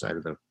guys outside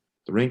of the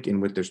rink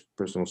and with their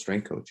personal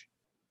strength coach.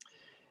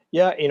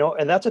 Yeah,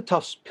 and that's a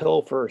tough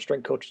pill for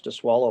strength coaches to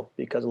swallow,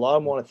 because a lot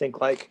of them want to think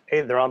like,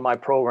 hey, they're on my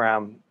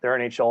program, they're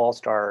an NHL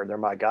All-Star, they're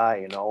my guy,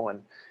 and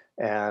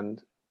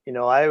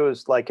I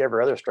was like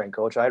every other strength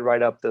coach. I'd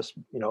write up this,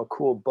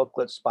 cool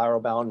booklet, spiral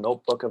bound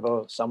notebook of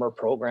a summer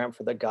program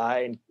for the guy,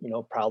 and,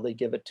 proudly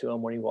give it to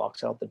him when he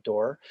walks out the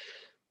door.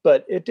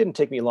 But it didn't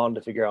take me long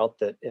to figure out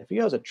that if he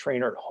has a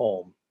trainer at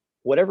home,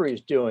 whatever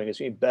he's doing is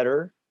going to be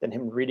better than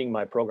him reading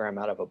my program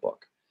out of a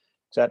book.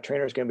 So that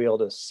trainer is going to be able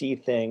to see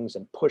things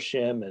and push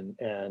him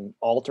and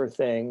alter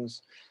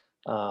things,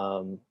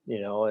 and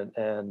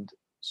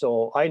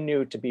so I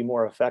knew to be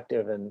more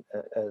effective and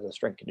as a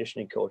strength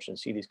conditioning coach and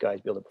see these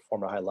guys be able to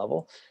perform at a high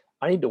level,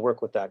 I need to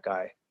work with that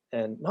guy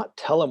and not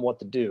tell him what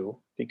to do,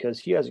 because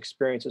he has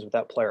experiences with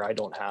that player I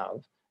don't have,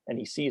 and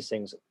he sees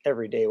things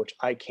every day which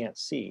I can't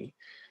see.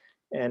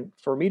 And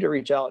for me to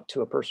reach out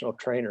to a personal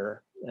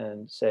trainer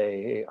and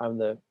say, hey, I'm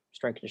the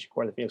strength conditioning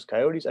coordinator of the Phoenix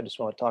Coyotes, I just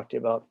want to talk to you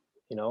about,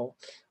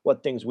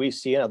 what things we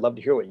see, and I'd love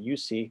to hear what you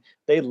see.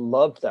 They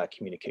loved that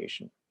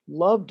communication,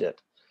 loved it.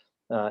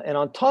 And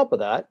on top of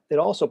that, it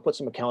also puts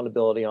some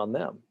accountability on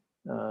them.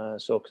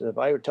 So, because if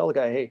I would tell the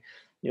guy, hey,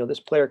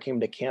 this player came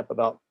to camp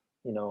about,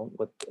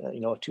 with,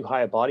 too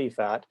high a body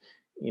fat,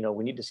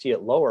 we need to see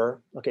it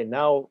lower. Okay,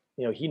 now,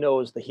 he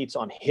knows the heat's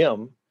on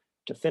him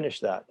to finish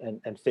that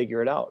and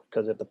figure it out.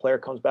 Because if the player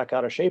comes back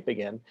out of shape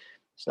again,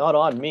 it's not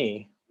on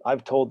me.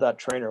 I've told that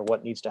trainer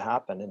what needs to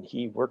happen, and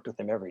he worked with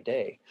him every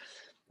day.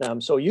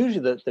 So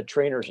usually the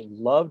trainers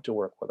love to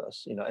work with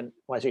us, and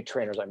when I say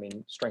trainers, I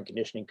mean strength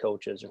conditioning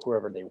coaches or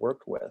whoever they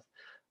worked with.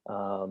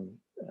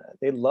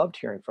 They loved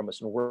hearing from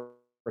us and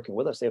working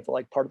with us. They feel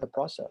like part of the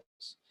process,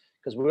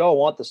 because we all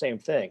want the same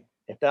thing.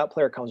 If that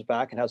player comes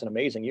back and has an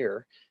amazing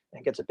year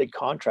and gets a big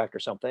contract or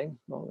something,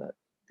 well,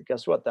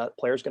 guess what? That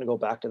player is going to go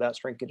back to that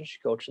strength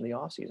conditioning coach in the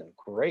off season.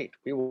 Great.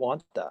 We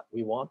want that.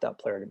 We want that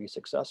player to be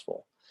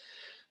successful.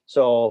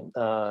 So,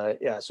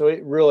 so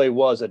it really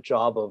was a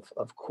job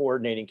of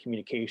coordinating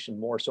communication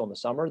more so in the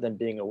summer than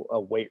being a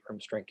weight room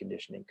strength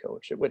conditioning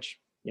coach, which,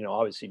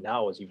 obviously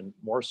now is even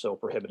more so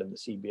prohibited in the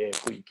CBA,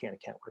 who you can't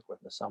work with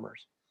in the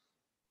summers.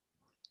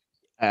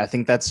 I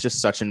think that's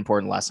just such an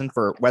important lesson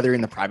for whether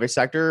in the private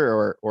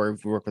sector or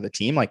if you work with a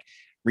team, like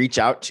reach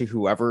out to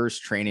whoever's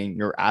training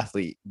your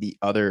athlete the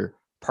other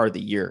part of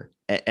the year.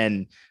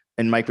 And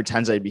Mike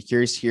Potenza, I'd be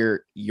curious to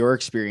hear your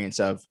experience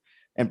of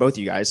and both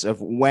you guys,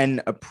 of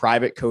when a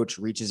private coach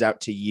reaches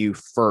out to you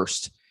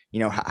first,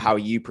 how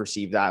you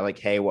perceive that, like,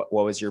 hey, what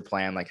was your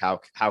plan? Like, how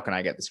can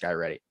I get this guy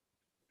ready?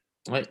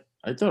 I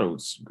thought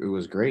it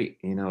was great.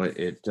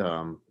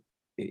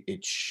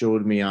 It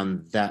showed me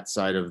on that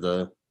side of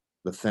the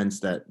fence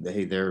that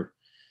hey,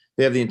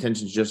 they have the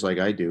intentions just like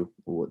I do,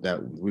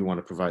 that we want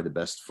to provide the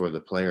best for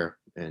the player,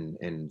 and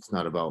it's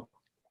not about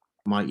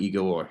my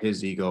ego or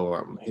his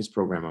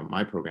program or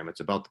my program.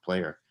 It's about the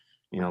player,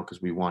 because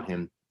they want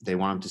him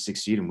to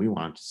succeed, and we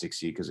want him to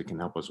succeed because it can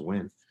help us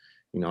win.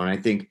 And I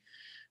think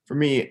for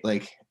me,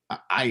 like,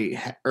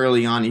 I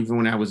early on, even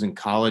when I was in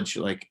college,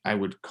 like, I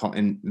would call,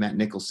 and Matt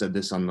Nichols said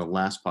this on the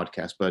last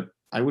podcast, but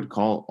I would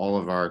call all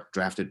of our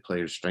drafted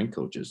players strength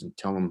coaches and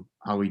tell them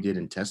how we did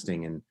in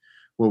testing and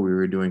what we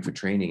were doing for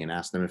training, and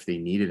ask them if they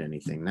needed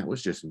anything. That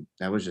was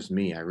just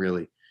me.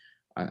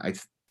 I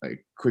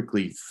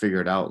quickly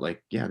figured out,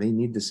 like, yeah, they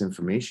need this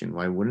information.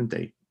 Why wouldn't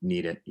they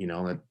need it?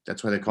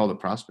 That's why they call it a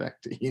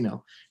prospect, in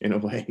a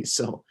way.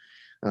 So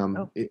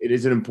it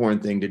is an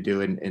important thing to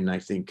do. And I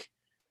think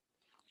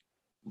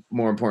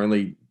more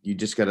importantly, you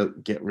just got to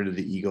get rid of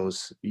the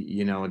egos.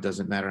 It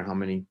doesn't matter how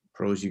many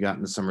pros you got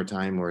in the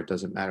summertime, or it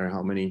doesn't matter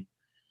how many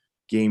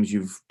games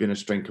you've been a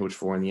strength coach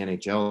for in the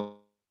NHL.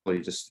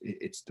 It's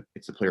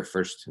the player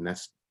first, and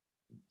that's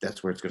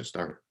where it's going to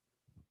start.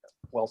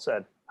 Well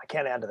said. I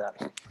can't add to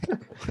that.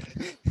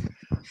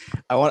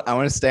 I want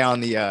to stay on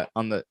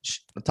the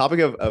topic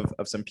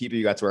of some people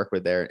you got to work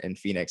with there in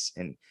Phoenix,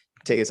 and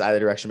take us either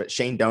direction. But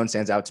Shane Doan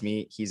stands out to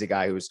me. He's a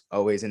guy who's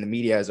always in the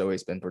media, has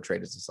always been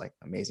portrayed as this like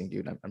amazing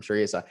dude. I'm sure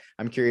he is.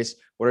 I'm curious,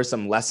 what are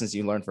some lessons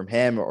you learned from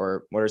him,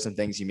 or what are some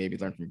things you maybe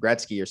learned from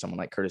Gretzky or someone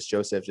like Curtis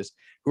Joseph? Just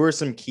who are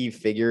some key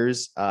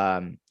figures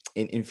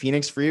in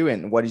Phoenix for you,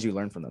 and what did you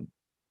learn from them?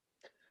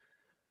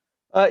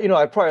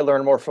 I probably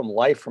learned more from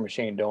life from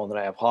Shane Doan than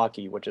I have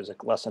hockey, which is a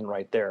lesson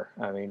right there.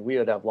 I mean, we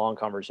would have long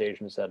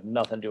conversations that had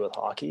nothing to do with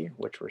hockey,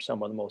 which were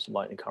some of the most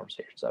enlightening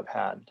conversations I've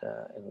had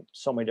in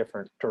so many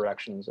different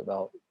directions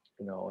about,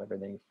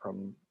 everything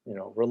from,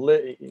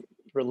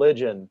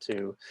 religion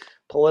to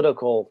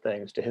political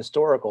things to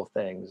historical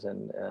things.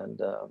 And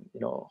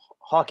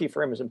hockey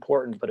for him is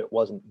important, but it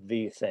wasn't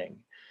the thing.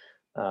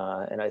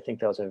 And I think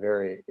that was a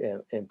very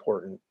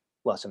important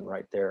lesson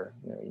right there.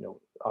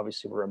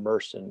 Obviously we're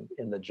immersed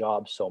in the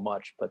job so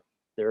much, but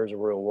there's a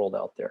real world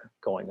out there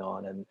going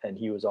on. And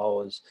he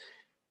always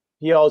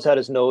had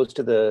his nose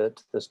to the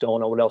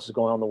stone on what else is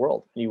going on in the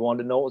world. And he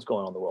wanted to know what was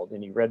going on in the world.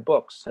 And he read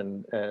books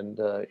and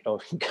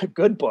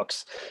good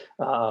books,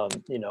 but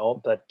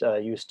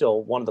he was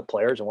still one of the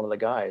players and one of the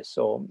guys.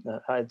 So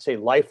I'd say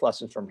life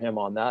lessons from him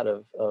on that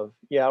of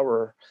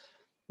we're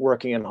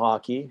working in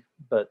hockey,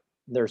 but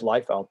there's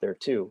life out there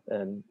too,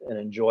 and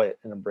enjoy it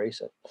and embrace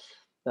it.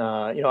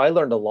 I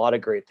learned a lot of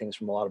great things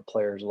from a lot of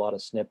players, a lot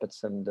of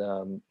snippets, and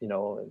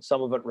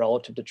some of it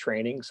relative to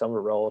training, some of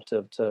it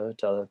relative to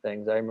other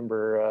things. I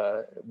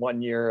remember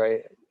one year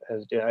I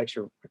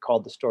actually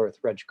recalled the story with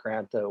Reg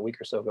Grant a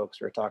week or so ago, because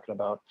we were talking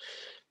about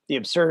the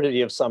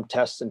absurdity of some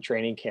tests in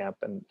training camp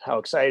and how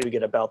excited we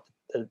get about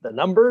the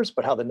numbers,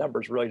 but how the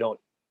numbers really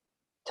don't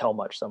tell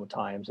much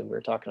sometimes. And we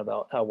were talking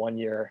about how one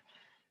year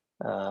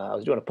I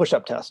was doing a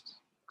push-up test,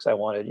 because I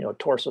wanted,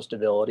 torso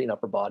stability and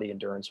upper body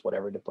endurance,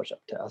 whatever, to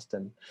push-up test.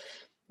 And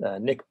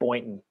Nick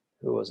Boynton,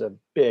 who was a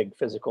big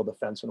physical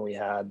defenseman we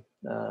had,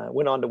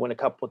 went on to win a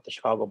cup with the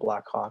Chicago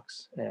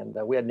Blackhawks. And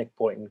we had Nick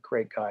Boynton,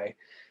 great guy.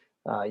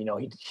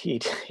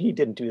 He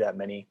didn't do that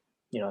many,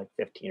 like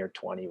 15 or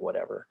 20,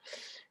 whatever.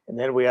 And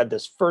then we had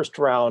this first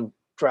round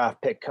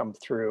draft pick come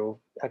through.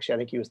 Actually, I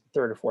think he was the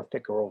third or fourth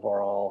pick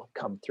overall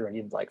come through, and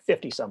he did like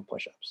 50 some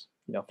push-ups,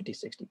 50,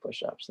 60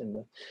 push-ups.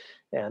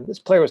 And this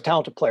player was a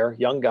talented player,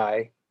 young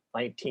guy,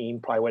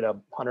 19, probably weighed up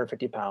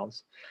 150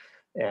 pounds.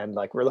 And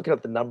like, we're looking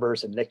at the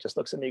numbers, and Nick just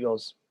looks at me and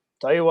goes,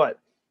 "Tell you what,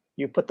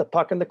 you put the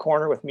puck in the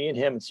corner with me and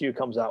him and see who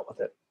comes out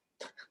with it."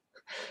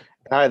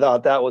 And I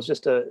thought that was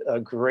just a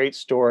great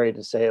story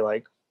to say,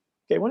 like,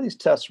 okay, what are these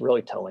tests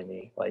really telling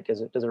me? Like, does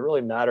it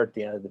really matter at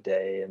the end of the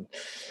day? And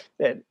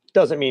it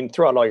doesn't mean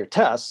throw out all your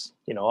tests.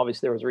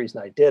 Obviously there was a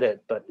reason I did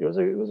it, but it was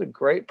a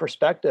great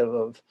perspective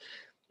of,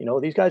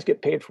 these guys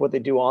get paid for what they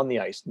do on the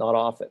ice, not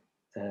off it.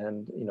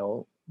 And,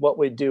 what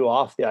we do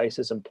off the ice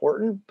is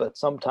important, but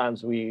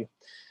sometimes we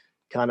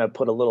kind of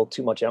put a little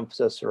too much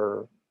emphasis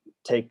or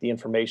take the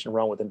information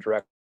around within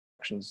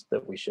directions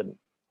that we shouldn't.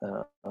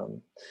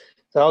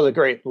 So that was a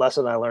great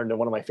lesson I learned, in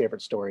one of my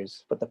favorite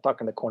stories. Put the puck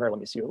in the corner.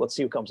 Let's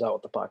see who comes out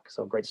with the puck.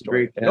 So great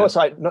story. Great,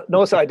 yeah.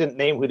 Notice I didn't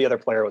name who the other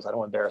player was. I don't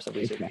want to embarrass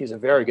him. He's a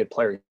very good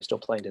player. He's still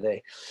playing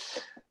today.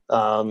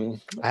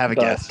 I have a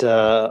guess.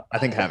 I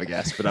think I have a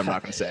guess, but I'm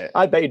not going to say it.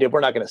 I bet you did.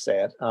 We're not going to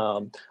say it.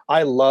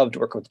 I loved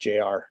working with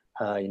JR.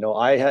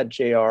 I had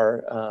JR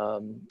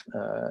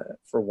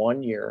for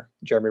 1 year,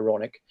 Jeremy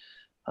Roenick.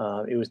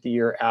 It was the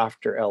year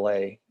after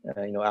LA.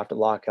 After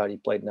lockout, he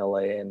played in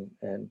LA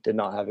and did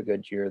not have a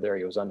good year there.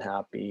 He was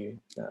unhappy.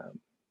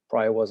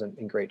 Probably wasn't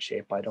in great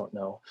shape. I don't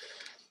know.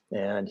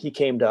 And he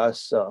came to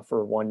us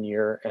for 1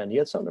 year, and he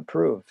had something to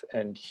prove.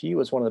 And he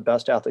was one of the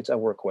best athletes I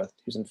work with.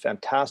 He was in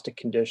fantastic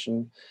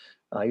condition,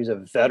 He was a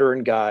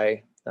veteran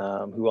guy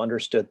who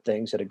understood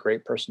things, had a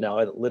great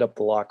personality that lit up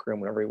the locker room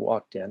whenever he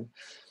walked in.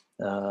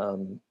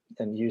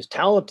 And he was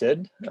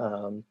talented.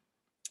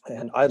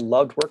 And I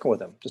loved working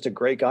with him. Just a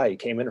great guy. He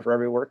came in for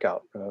every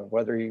workout,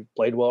 whether he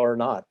played well or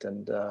not.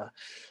 And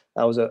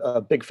I was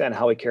a big fan of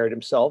how he carried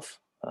himself,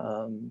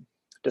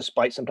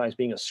 despite sometimes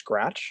being a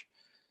scratch,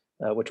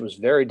 which was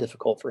very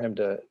difficult for him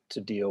to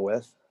deal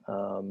with,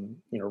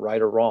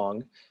 right or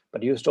wrong.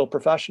 But he was still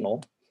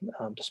professional.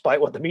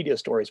 Despite what the media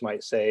stories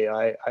might say,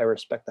 I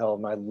respect the hell of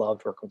him. I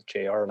loved working with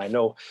JR. And I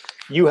know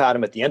you had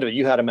him at the end of it.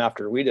 You had him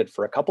after we did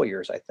for a couple of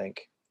years, I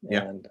think.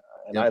 Yeah.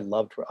 And I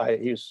loved,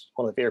 he was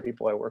one of the favorite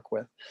people I work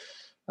with.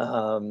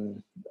 I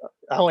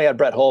only had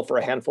Brett Hull for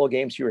a handful of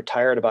games. He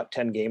retired about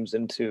 10 games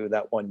into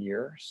that 1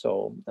 year.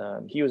 So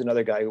he was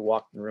another guy who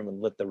walked in the room and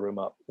lit the room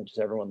up. And just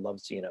everyone loved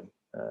seeing him.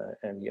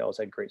 And he always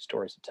had great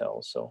stories to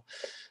tell. So,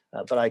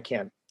 but I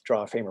can't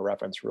draw a frame of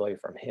reference really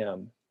from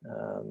him.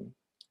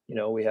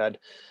 We had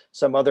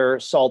some other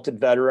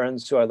salted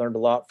veterans who I learned a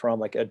lot from,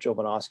 like Ed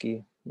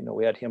Jovanovski.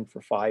 We had him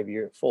for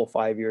full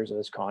 5 years of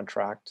his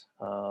contract.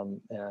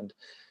 And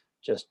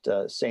just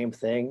same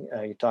thing.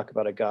 You talk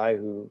about a guy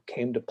who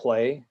came to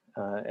play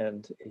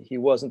and he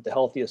wasn't the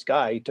healthiest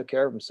guy. He took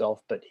care of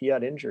himself, but he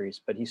had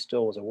injuries, but he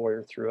still was a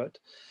warrior through it.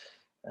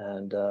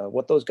 And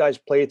what those guys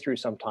play through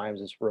sometimes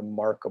is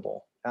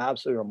remarkable,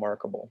 absolutely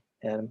remarkable.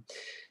 And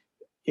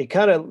it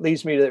kind of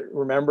leads me to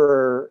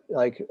remember,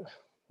 like,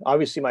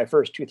 obviously my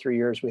first 2-3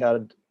 years, we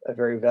had a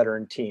very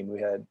veteran team.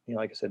 We had,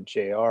 like I said,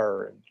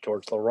 JR and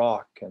George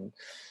LaRocque and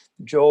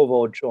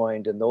Jovo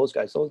joined, and those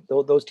guys,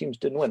 those teams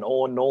didn't win.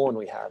 Owen Nolan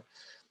we had.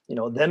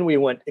 Then we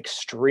went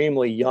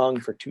extremely young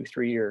for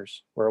 2-3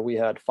 years, where we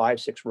had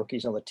 5-6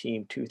 rookies on the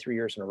team 2-3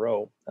 years in a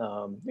row.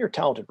 They're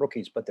talented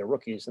rookies, but they're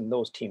rookies, and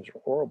those teams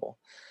are horrible.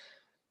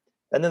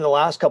 And then the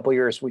last couple of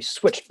years, we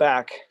switched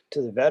back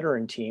to the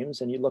veteran teams,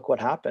 and you look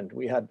what happened.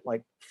 We had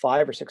like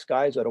 5 or 6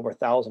 guys who had over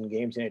 1,000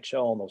 games in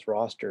NHL on those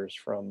rosters,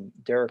 from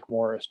Derek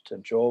Morris to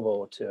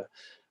Jovo to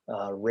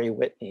Ray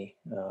Whitney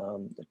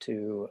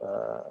to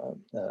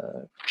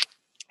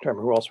I can't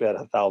remember who else we had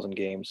 1,000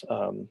 games.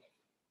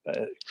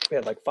 We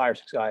had like 5 or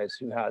 6 guys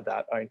who had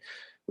that.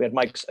 We had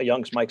a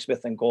young Mike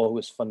Smith in goal, who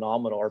was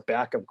phenomenal. Our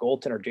backup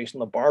goaltender, Jason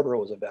LaBarbera,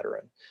 was a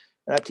veteran.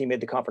 And that team made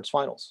the conference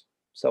finals.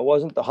 So it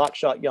wasn't the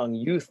hotshot young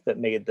youth that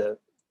made the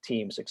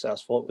team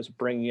successful. It was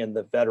bringing in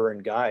the veteran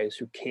guys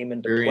who came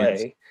into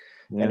play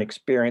and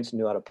experience and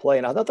knew how to play.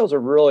 And I thought that was a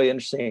really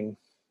interesting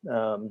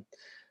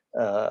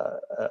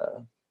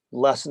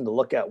lesson to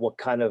look at, what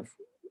kind of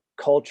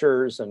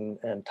cultures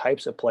and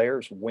types of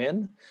players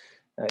win.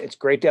 It's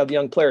great to have the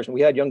young players, and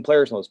we had young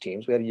players in those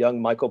teams. We had a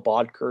young Michael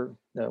Bodker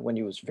when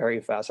he was very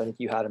fast. I think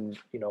you had him,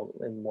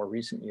 in more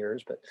recent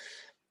years, but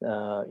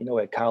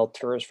we had Kyle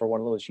Turris for one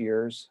of those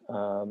years.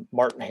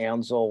 Martin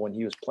Hansel, when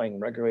he was playing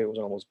regularly, was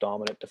one of the most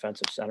dominant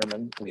defensive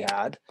centermen we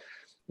had,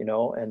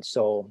 and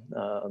so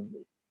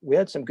we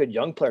had some good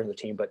young players on the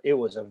team, but it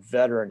was a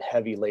veteran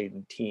heavy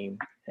laden team.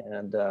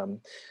 And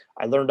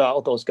I learned out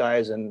with those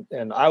guys, and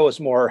I was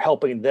more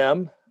helping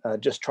them,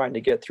 just trying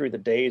to get through the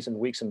days and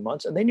weeks and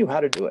months, and they knew how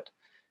to do it.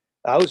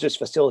 I was just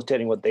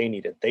facilitating what they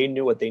needed. They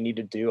knew what they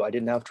needed to do. I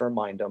didn't have to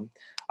remind them.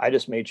 I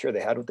just made sure they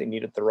had what they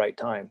needed at the right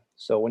time.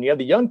 So when you have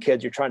the young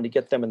kids, you're trying to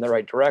get them in the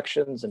right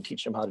directions and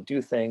teach them how to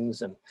do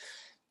things. And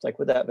it's like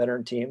with that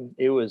veteran team,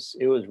 it was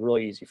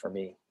really easy for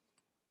me.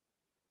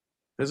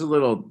 There's a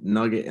little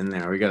nugget in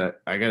there.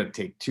 I gotta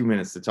take 2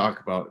 minutes to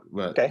talk about.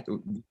 But okay.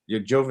 Your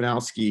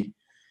Jovanovski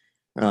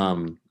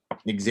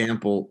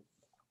example,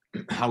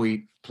 how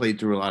he played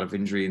through a lot of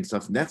injury and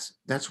stuff.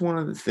 That's one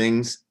of the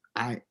things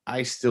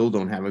I still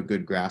don't have a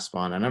good grasp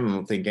on, and I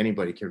don't think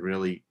anybody could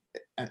really.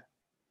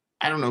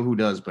 I don't know who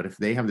does, but if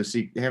they have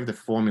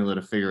the formula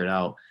to figure it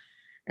out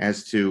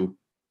as to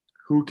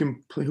who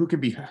can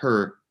be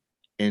hurt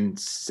in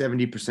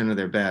 70% of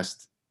their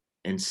best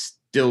and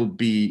still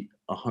be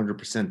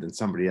 100% than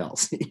somebody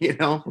else.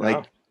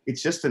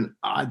 It's just an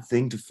odd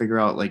thing to figure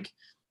out. Like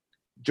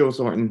Joe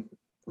Thornton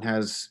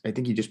I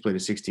think he just played a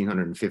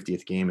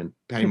 1,650th game, and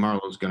Patty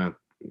Marleau's gonna,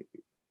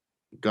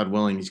 God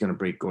willing, he's gonna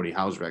break Gordie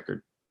Howe's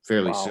record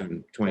fairly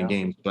soon, 20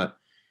 games. But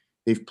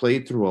they've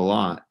played through a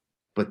lot,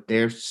 but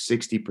their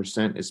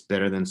 60% is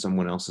better than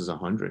someone else's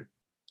 100.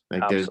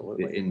 Like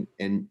Absolutely.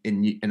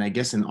 And I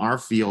guess in our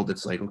field,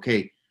 it's like,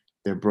 okay,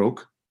 they're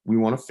broke. We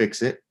want to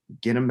fix it,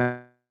 get them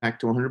back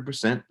to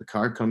 100%. The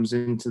car comes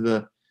into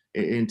the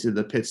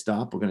pit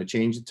stop. We're going to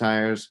change the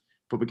tires,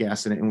 put the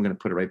gas in it, and we're going to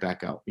put it right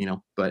back out,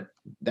 but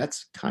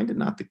that's kind of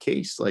not the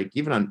case. Like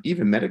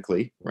even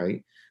medically,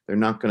 right? They're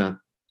not going to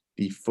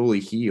be fully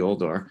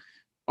healed, or,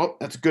 oh,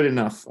 that's good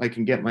enough. I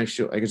can get I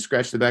can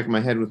scratch the back of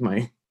my head with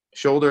my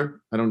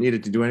shoulder. I don't need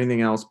it to do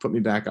anything else. Put me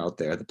back out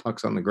there. The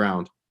puck's on the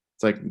ground.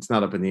 It's like, it's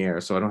not up in the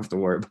air, so I don't have to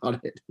worry about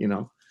it.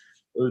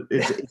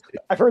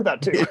 I've heard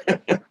that too.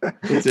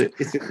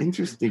 It's an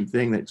interesting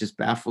thing that just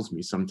baffles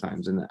me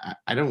sometimes. And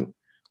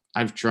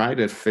I've tried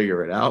to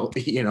figure it out,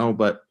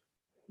 but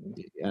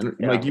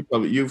Mike,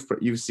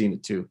 you've seen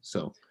it too.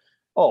 So.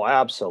 Oh,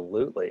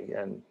 absolutely.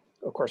 And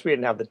of course, we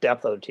didn't have the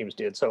depth other teams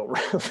did. So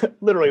it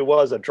literally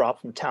was a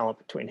drop from talent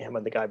between him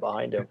and the guy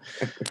behind him.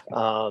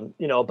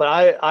 But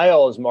I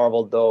always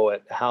marveled, though,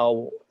 at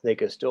how they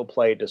could still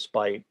play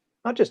despite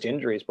not just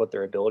injuries, but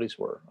their abilities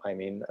were. I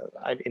mean,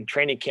 in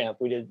training camp,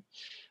 we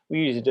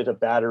usually did a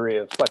battery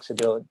of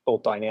flexibility,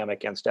 both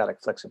dynamic and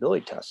static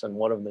flexibility tests. And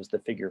one of them is the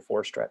figure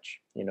 4 stretch,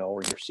 where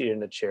you're seated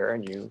in a chair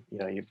and you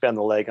bend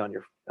the leg on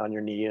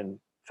your knee and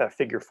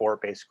figure 4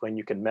 basically, and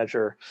you can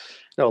measure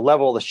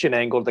level the shin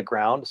angle to the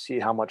ground to see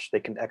how much they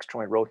can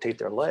externally rotate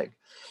their leg.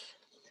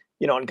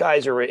 And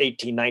guys are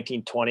 18,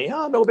 19, 20,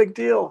 no big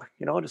deal,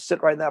 just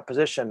sit right in that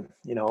position,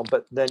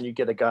 but then you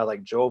get a guy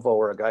like Jovo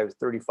or a guy who's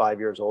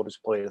 35 years old who's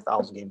played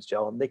 1,000 games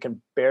gel, and they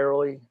can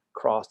barely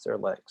cross their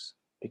legs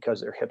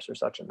because their hips are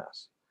such a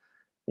mess.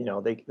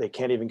 They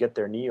can't even get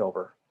their knee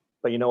over.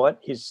 But you know what?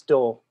 He's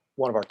still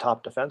one of our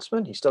top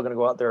defensemen. He's still going to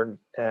go out there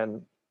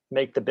and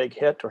make the big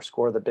hit or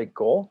score the big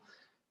goal.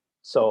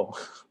 So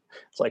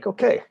it's like,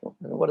 okay,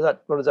 what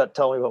does that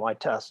tell me about my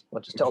test? Well,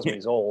 it just tells me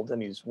he's old and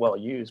he's well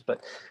used,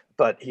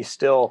 but he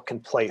still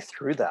can play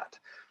through that.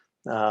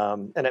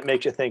 And it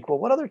makes you think, well,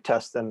 what other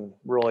tests then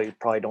really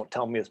probably don't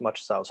tell me as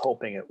much as I was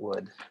hoping it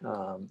would?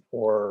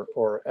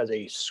 Or as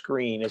a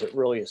screen, is it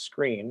really a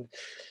screen?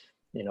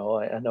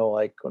 I know,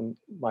 like when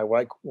my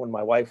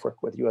wife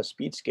worked with U.S.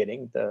 speed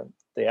skating,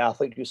 the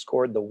athlete who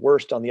scored the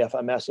worst on the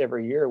FMS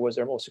every year was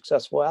their most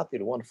successful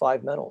athlete who won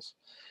 5 medals.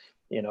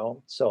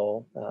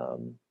 So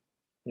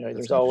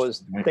there's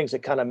always things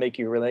that kind of make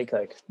you really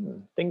like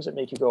things that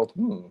make you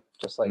go,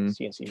 just like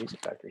CNC Music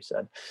Factory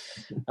said.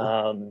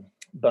 And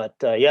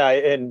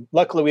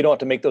luckily we don't have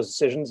to make those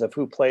decisions of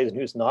who plays and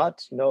who's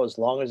not, as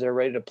long as they're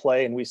ready to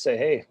play and we say,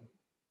 hey,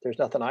 there's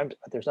nothing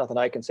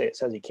I can say it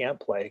says he can't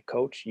play.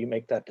 Coach, you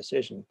make that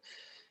decision.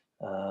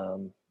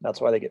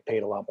 That's why they get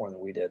paid a lot more than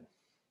we did.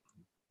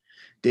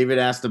 David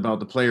asked about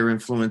the player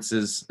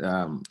influences.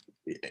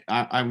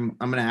 I'm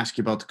going to ask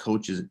you about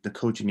the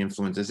coaching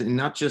influences, and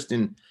not just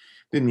in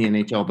the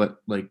NHL,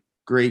 but like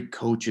great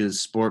coaches,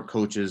 sport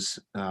coaches,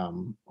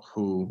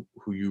 who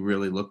you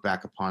really look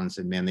back upon and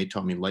say, man, they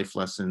taught me life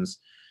lessons,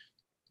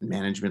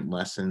 management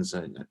lessons,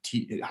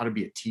 how to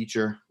be a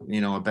teacher,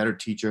 a better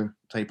teacher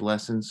type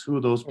lessons. Who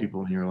are those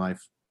people in your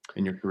life,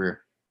 in your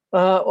career?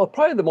 Well,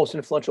 probably the most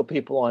influential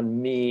people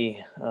on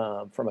me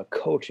from a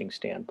coaching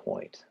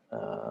standpoint.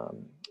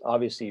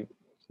 Obviously,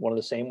 one of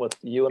the same with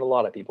you and a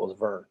lot of people is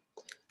Vern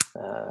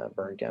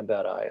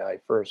Gambetta. I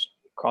first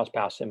crossed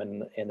past him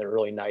in the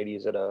early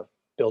 90s at a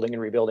building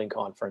and rebuilding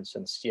conference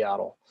in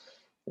Seattle.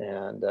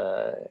 And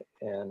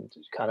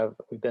kind of,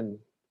 we've been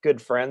good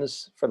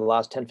friends for the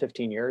last 10,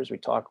 15 years. We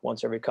talk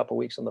once every couple of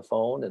weeks on the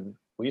phone, and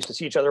we used to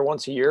see each other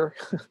once a year,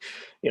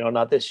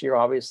 not this year,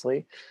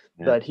 obviously,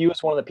 but he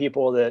was one of the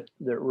people that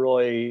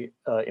really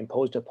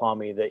imposed upon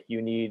me that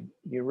you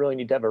really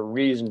need to have a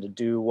reason to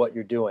do what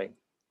you're doing.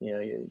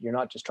 You're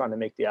not just trying to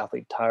make the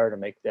athlete tired or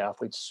make the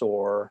athlete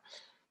sore,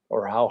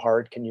 or how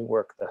hard can you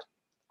work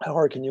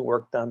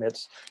them?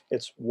 It's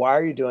why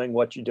are you doing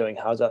what you're doing?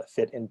 How does that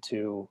fit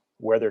into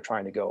where they're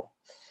trying to go?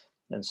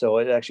 And so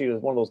it actually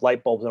was one of those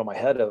light bulbs in my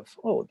head of,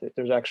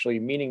 there's actually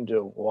meaning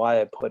to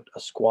why I put a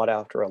squat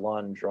after a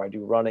lunge, or I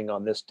do running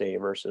on this day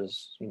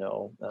versus,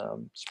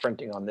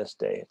 sprinting on this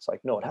day. It's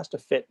like, no, it has to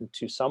fit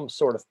into some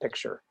sort of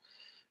picture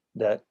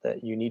that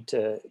you need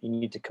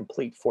to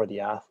complete for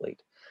the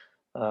athlete.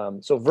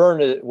 So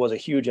Vern was a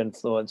huge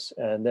influence.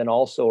 And then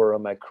also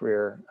in my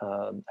career,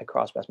 I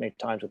crossed paths many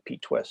times with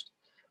Pete Twist,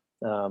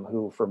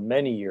 who for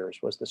many years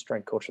was the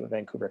strength coach of the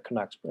Vancouver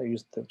Canucks. I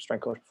used the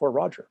strength coach before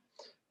Roger.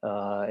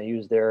 He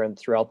was there and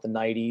throughout the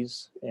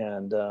 90s.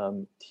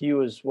 And he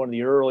was one of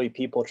the early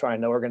people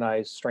trying to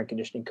organize strength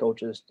conditioning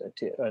coaches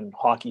and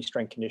hockey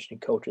strength conditioning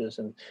coaches.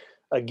 And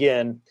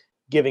again,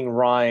 giving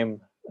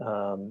rhyme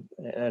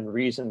and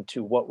reason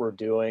to what we're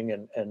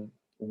doing and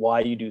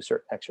why you do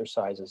certain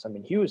exercises. I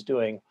mean, he was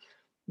doing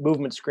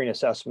movement screen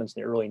assessments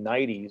in the early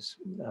 90s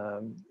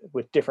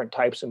with different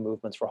types of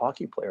movements for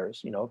hockey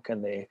players.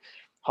 Can they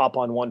hop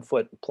on one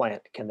foot and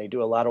plant? Can they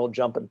do a lateral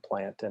jump and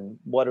plant? And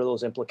what are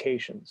those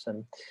implications?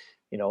 And,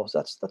 so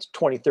that's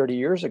 20, 30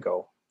 years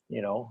ago,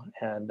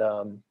 and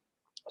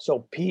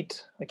so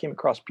Pete, I came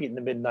across Pete in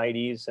the mid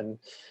 90s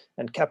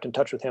and kept in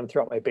touch with him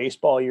throughout my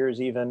baseball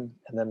years even.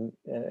 And then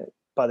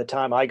by the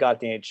time I got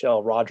to the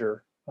NHL,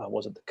 Roger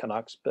was at the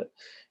Canucks,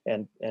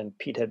 and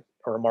Pete had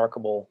a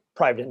remarkable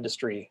private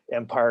industry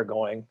empire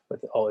going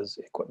with all his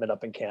equipment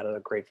up in Canada.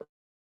 Great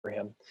for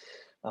him.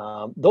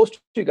 Those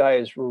two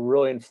guys were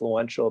really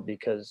influential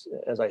because,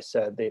 as I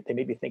said, they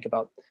made me think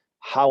about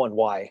how and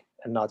why,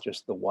 and not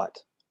just the what.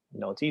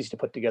 It's easy to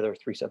put together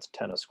 3 sets of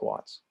 10 of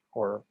squats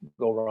or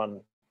go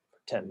run for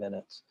 10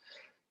 minutes,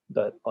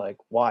 but like,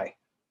 why?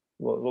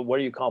 What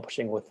are you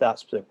accomplishing with that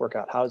specific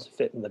workout? How does it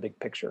fit in the big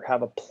picture?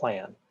 Have a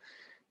plan.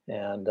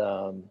 And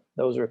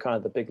those are kind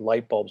of the big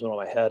light bulbs in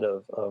my head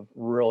of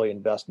really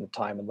investing the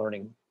time and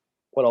learning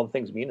what all the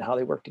things mean and how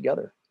they work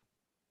together.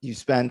 You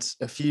spent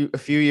a few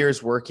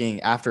years working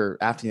after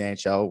the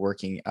NHL,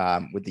 working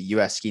with the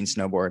U.S. Ski and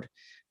Snowboard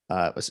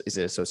is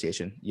it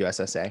association,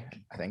 USSA,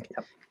 I think.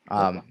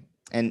 Yep.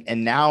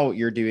 And now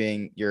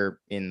you're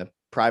in the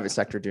private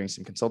sector doing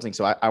some consulting.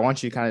 So I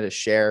want you kind of to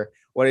share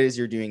what it is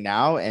you're doing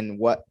now and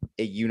what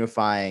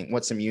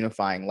some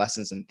unifying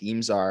lessons and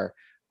themes are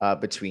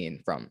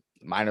between from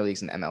minor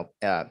leagues and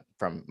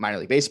from minor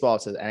league baseball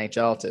to the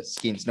NHL to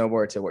ski and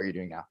snowboard to what you're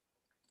doing now.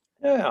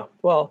 Yeah,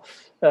 well,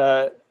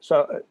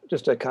 so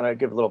just to kind of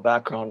give a little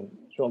background,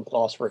 don't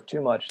gloss for it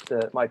too much.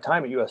 My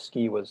time at US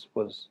Ski was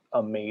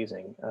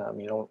amazing.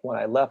 When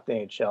I left the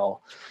NHL,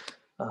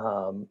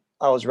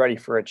 I was ready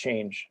for a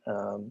change.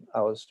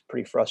 I was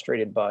pretty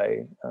frustrated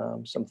by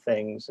some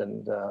things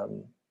and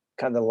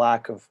kind of the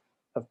lack of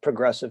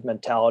progressive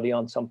mentality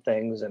on some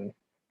things, and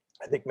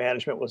I think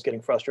management was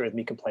getting frustrated with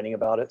me complaining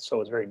about it, so it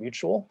was very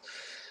mutual.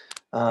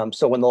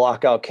 So when the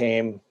lockout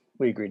came,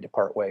 we agreed to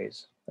part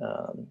ways.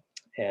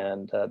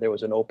 And there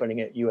was an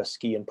opening at US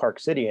Ski in Park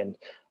City, and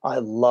I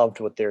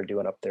loved what they're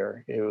doing up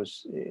there. It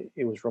was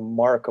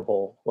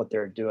remarkable what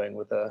they're doing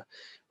with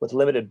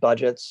limited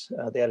budgets.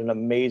 They had an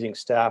amazing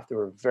staff that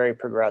were very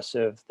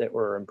progressive, that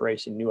were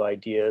embracing new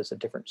ideas, a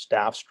different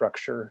staff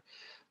structure,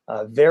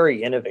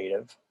 very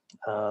innovative.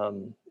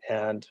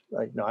 And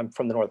I'm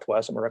from the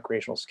Northwest. I'm a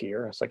recreational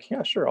skier. I was like,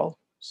 yeah, sure, I'll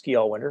ski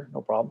all winter,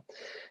 no problem.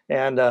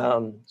 And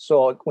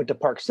so I went to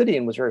Park City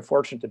and was very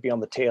fortunate to be on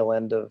the tail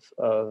end of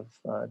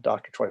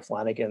Dr. Troy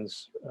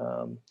Flanagan's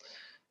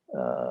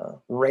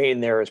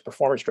reign there as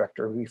performance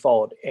director. We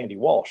followed Andy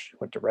Walsh,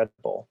 went to Red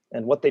Bull,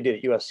 and what they did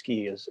at US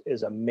Ski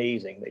is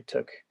amazing. They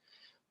took,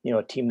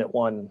 a team that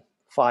won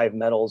 5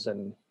 medals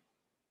in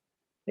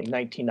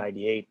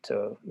 1998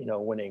 to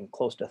winning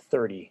close to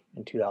 30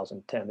 in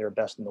 2010. They were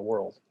best in the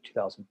world in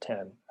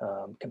 2010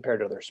 compared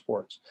to other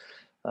sports.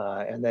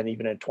 And then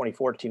even in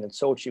 2014 in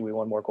Sochi, we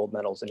won more gold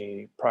medals than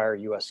any prior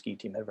US Ski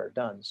team had ever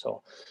done.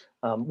 So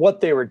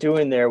what they were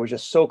doing there was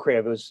just so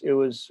creative. It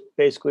was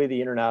basically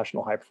the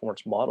international high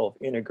performance model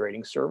of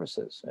integrating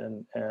services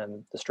and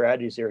the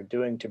strategies they were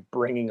doing to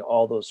bringing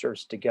all those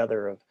services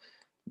together of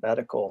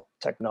medical,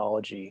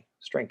 technology,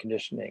 strength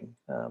conditioning,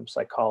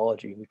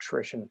 psychology,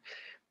 nutrition,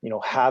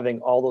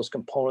 having all those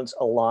components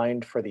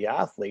aligned for the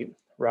athlete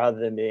rather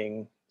than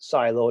being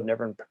siloed and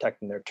everyone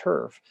protecting their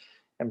turf,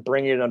 and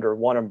bringing it under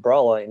one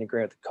umbrella,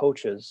 integrating with the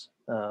coaches,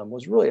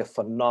 was really a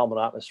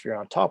phenomenal atmosphere.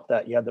 On top of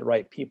that, you had the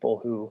right people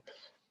who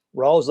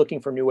were always looking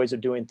for new ways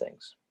of doing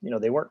things.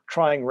 They weren't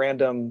trying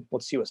random,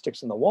 let's see what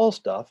sticks in the wall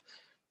stuff.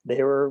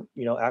 They were,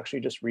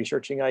 actually just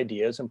researching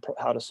ideas and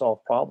how to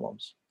solve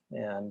problems.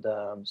 And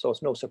so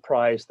it's no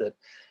surprise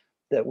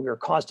that we were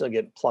constantly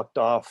getting plucked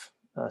off,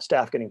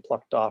 staff getting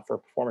plucked off for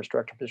performance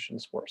director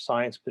positions, sports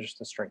science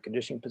positions, strength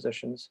conditioning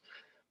positions.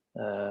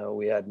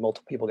 We had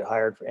multiple people get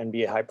hired for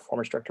NBA high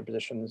performance director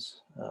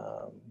positions,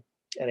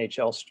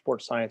 NHL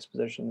sports science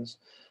positions,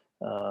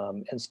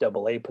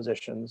 NCAA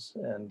positions.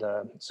 And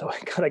so I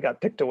kind of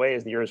got picked away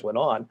as the years went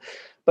on.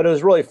 But it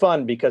was really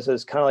fun because it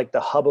was kind of like the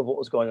hub of what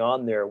was going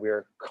on there. We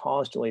were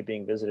constantly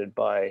being visited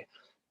by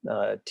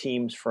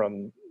teams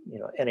from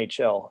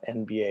NHL,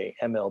 NBA,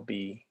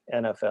 MLB,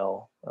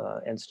 NFL,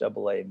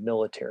 NCAA,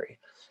 military.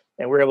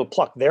 And we were able to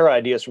pluck their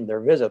ideas from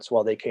their visits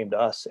while they came to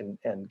us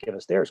and give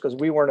us theirs, because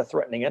we weren't a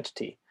threatening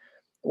entity.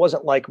 It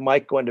wasn't like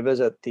Mike going to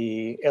visit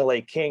the LA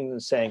Kings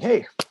and saying,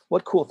 hey,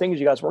 what cool things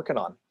you guys working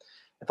on?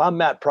 If I'm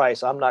Matt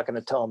Price, I'm not going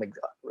to tell him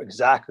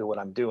exactly what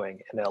I'm doing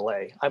in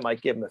LA. I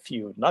might give him a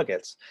few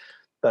nuggets,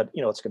 but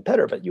it's a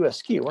competitor. But US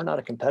Ski, we're not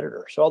a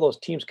competitor. So all those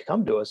teams could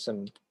come to us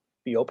and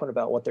be open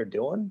about what they're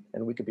doing,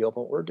 and we could be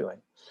open what we're doing.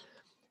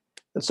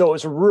 And so it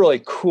was a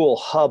really cool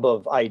hub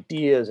of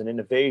ideas and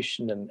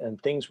innovation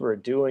and things we were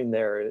doing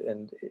there.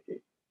 And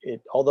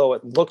it although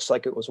it looks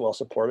like it was well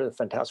supported, a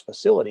fantastic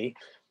facility,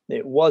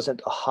 it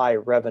wasn't a high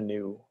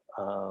revenue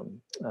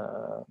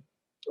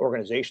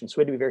organization. So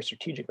we had to be very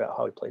strategic about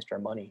how we placed our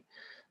money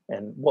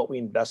and what we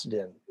invested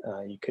in.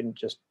 You couldn't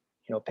just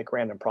pick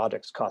random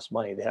projects, cost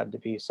money. They had to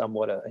be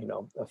somewhat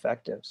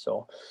effective.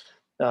 So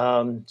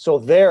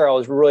there I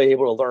was really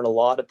able to learn a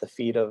lot at the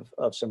feet of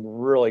some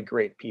really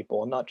great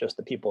people, and not just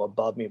the people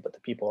above me, but the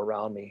people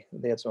around me.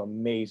 They had some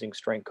amazing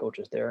strength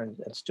coaches there and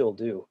still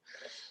do.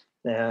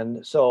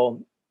 And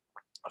so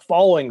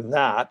following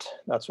that,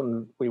 that's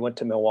when we went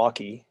to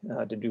Milwaukee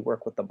to do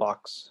work with the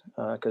Bucks,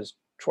 because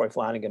Troy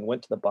Flanagan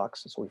went to the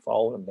Bucks, and so we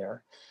followed him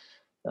there.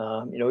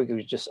 He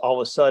could just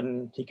all of a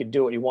sudden he could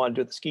do what he wanted to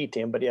do with the ski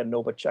team, but he had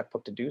no but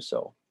checkbook to do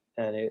so.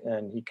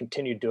 And he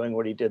continued doing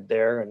what he did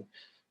there. And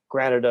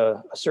granted,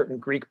 a certain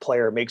Greek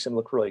player makes him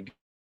look really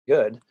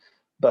good,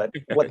 but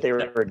what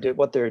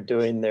they're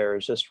doing there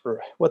is just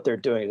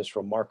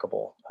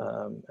remarkable.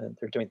 And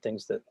they're doing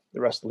things that the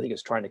rest of the league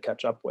is trying to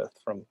catch up with.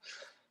 I'm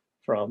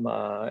sure I'm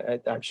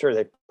pretty sure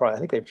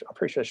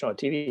they shown on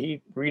TV.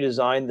 He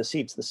redesigned the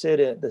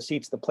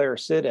seats the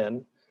players sit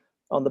in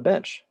on the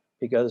bench,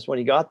 because when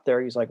he got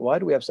there, he's like, why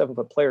do we have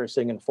 7-foot players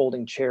sitting in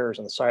folding chairs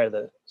on the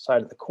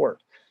side of the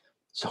court?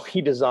 So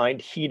he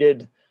designed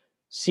heated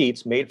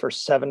seats made for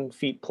 7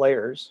 feet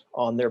players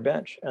on their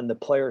bench, and the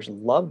players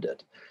loved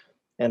it.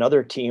 And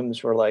other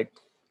teams were like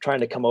trying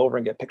to come over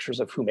and get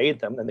pictures of who made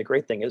them. And the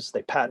great thing is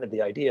they patented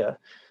the idea.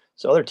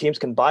 So other teams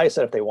can buy a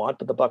set if they want,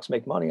 but the Bucks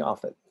make money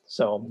off it.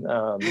 So,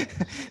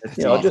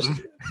 That's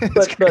awesome.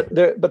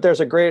 but there's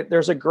a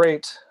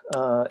great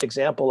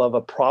example of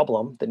a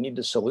problem that needed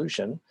a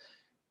solution.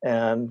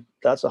 And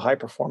that's a high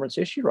performance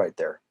issue right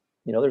there.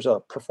 There's a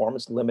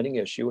performance limiting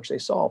issue, which they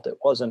solved. It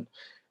wasn't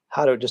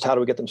how do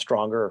we get them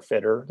stronger or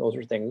fitter? Those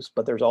are things,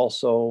 but there's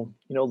also,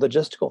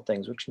 logistical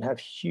things, which can have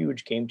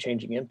huge game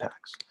changing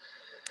impacts.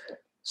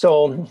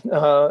 So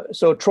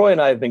Troy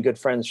and I have been good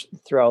friends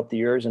throughout the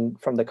years, and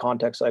from the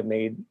contacts I've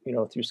made,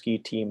 through ski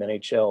team,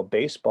 NHL,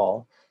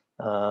 baseball,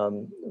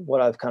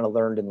 what I've kind of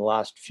learned in the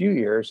last few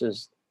years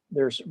is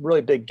there's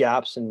really big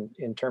gaps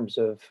in terms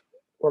of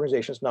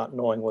organizations not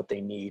knowing what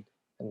they need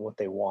and what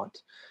they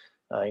want.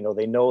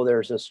 They know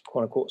there's this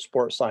quote unquote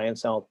sports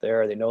science out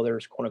there. They know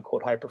there's quote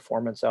unquote high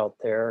performance out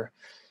there.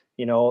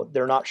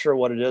 They're not sure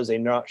what it is. They're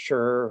not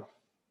sure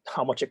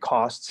how much it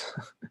costs,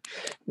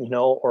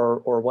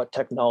 or what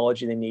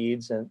technology they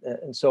needs.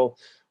 And so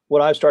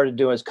what I've started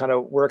doing is kind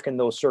of work in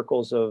those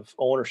circles of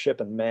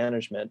ownership and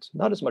management,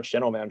 not as much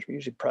general management,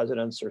 usually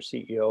presidents or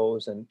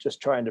CEOs, and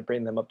just trying to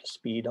bring them up to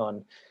speed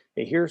on,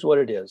 hey, here's what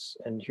it is,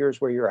 and here's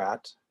where you're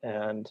at.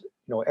 And,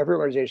 every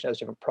organization has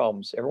different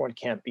problems. Everyone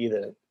can't be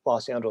the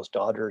Los Angeles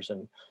Dodgers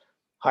and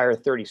hire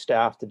 30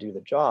 staff to do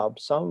the job.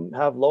 Some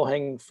have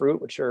low-hanging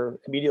fruit, which are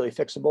immediately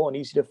fixable and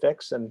easy to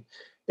fix, and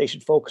they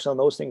should focus on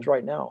those things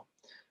right now.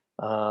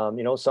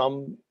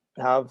 Some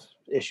have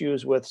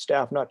issues with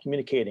staff not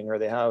communicating, or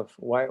they have,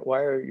 why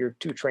are your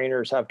two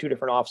trainers have two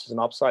different offices on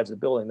opposite sides of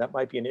the building? That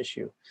might be an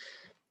issue.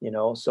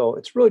 So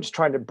it's really just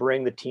trying to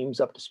bring the teams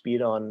up to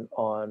speed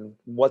on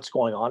what's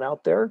going on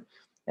out there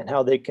and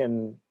how they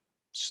can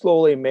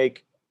slowly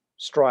make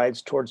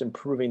strides towards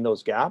improving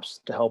those gaps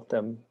to help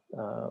them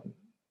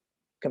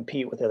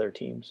compete with other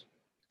teams.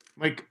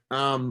 Mike,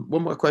 one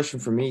more question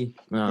for me,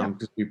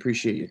 because we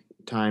appreciate your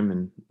time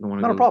and don't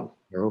want to Not a problem.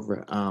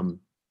 over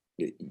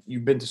it.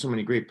 You've been to so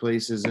many great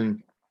places,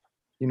 and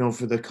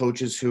for the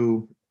coaches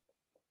who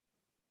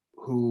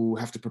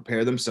have to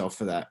prepare themselves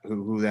for that,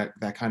 who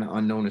that kind of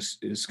unknown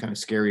is kind of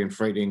scary and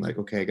frightening. Like,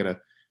 okay, I got to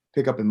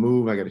pick up and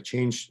move. I got to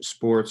change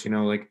sports.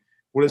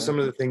 What are some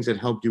of the things that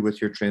helped you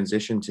with your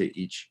transition to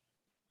each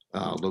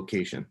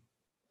location?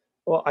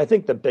 Well, I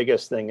think the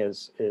biggest thing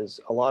is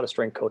a lot of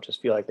strength coaches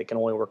feel like they can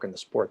only work in the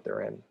sport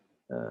they're in.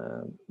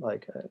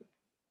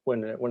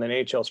 When an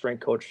NHL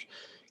strength coach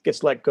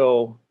gets let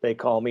go, they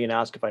call me and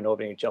ask if I know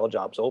of any NHL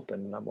jobs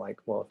open. And I'm like,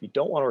 well, if you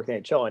don't want to work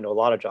in NHL, I know a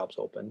lot of jobs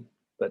open,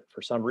 but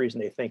for some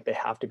reason they think they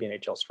have to be an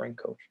NHL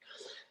strength coach.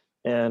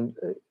 And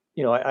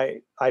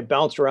I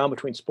bounced around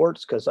between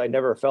sports because I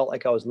never felt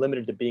like I was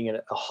limited to being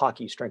a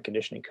hockey strength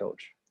conditioning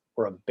coach,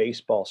 or a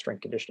baseball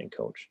strength conditioning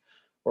coach,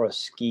 or a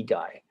ski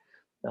guy.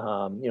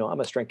 I'm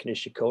a strength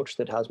conditioning coach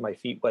that has my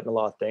feet wet in a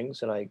lot of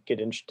things, and I get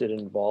interested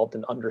and involved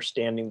in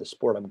understanding the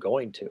sport I'm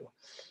going to,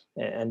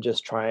 and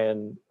just try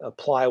and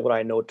apply what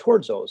I know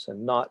towards those,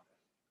 and not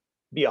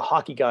be a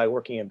hockey guy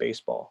working in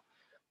baseball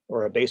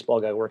or a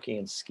baseball guy working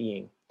in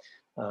skiing.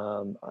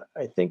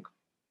 I think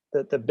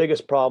that the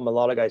biggest problem a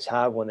lot of guys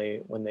have when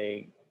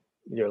they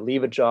either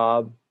leave a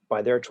job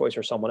by their choice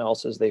or someone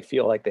else's, they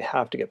feel like they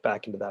have to get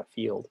back into that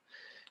field.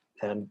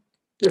 And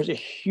there's a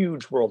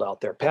huge world out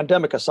there,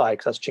 pandemic aside,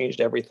 because that's changed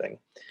everything.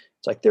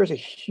 It's like there's a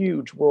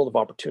huge world of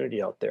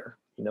opportunity out there.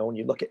 When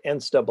you look at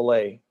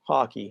NCAA,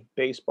 hockey,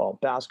 baseball,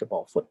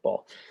 basketball,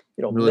 football,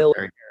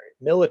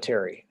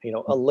 military,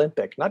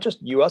 Olympic, not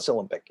just U.S.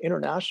 Olympic,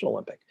 international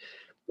Olympic.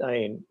 I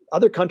mean,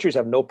 other countries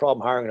have no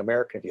problem hiring an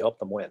American if you help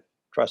them win.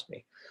 Trust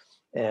me.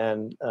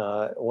 And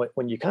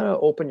when you kind of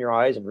open your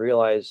eyes and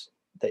realize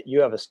that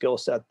you have a skill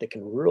set that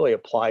can really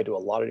apply to a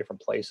lot of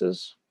different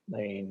places, I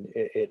mean,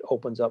 it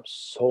opens up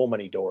so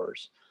many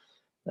doors.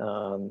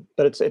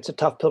 But it's a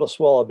tough pill to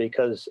swallow,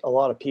 because a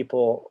lot of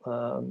people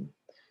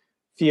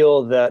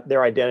feel that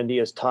their identity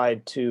is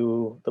tied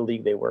to the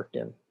league they worked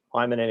in.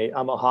 I'm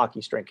a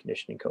hockey strength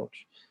conditioning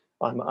coach.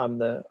 I'm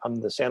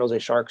the San Jose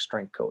Sharks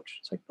strength coach.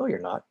 It's like, no, you're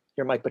not.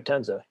 You're Mike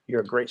Potenza.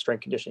 You're a great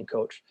strength conditioning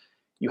coach.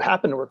 You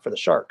happen to work for the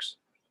Sharks,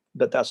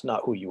 but that's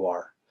not who you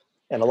are.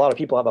 And a lot of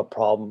people have a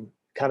problem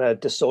kind of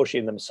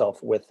dissociating themselves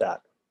with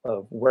that,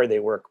 of where they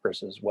work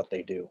versus what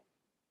they do.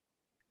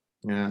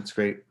 Yeah, that's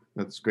great.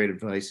 That's great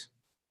advice.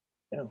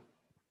 Yeah.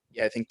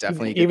 Yeah, I think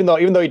definitely. Even though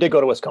you did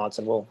go to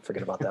Wisconsin, we'll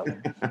forget about that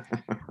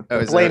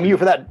one. Blame you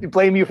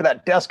for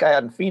that desk I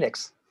had in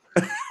Phoenix.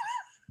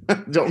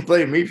 Don't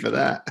blame me for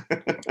that.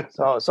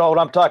 So what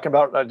I'm talking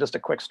about, just a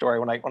quick story.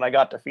 When I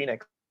got to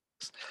Phoenix,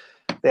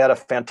 they had a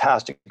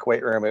fantastic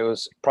weight room. It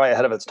was probably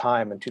ahead of its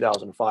time in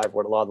 2005,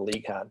 what a lot of the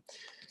league had.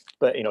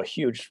 But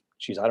huge,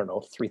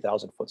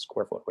 3,000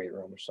 square foot weight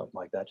room or something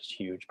like that, just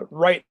huge. But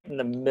right in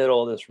the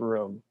middle of this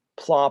room,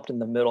 plopped in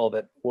the middle of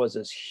it, was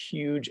this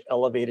huge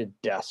elevated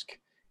desk.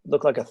 It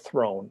looked like a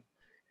throne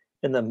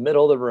in the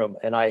middle of the room,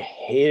 and I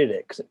hated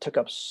it because it took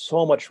up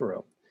so much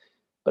room.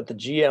 But the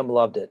GM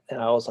loved it,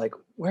 and I was like,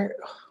 where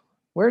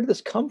did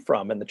this come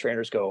from? And the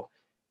trainers go,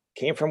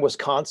 Came from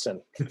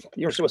Wisconsin. The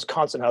University of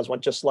Wisconsin has one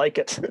just like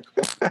it.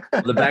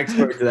 The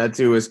backstory to that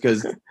too is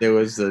because there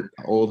was an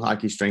old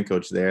hockey strength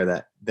coach there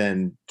that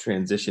then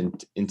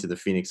transitioned into the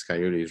Phoenix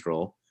Coyotes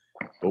role.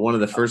 But one of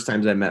the first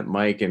times I met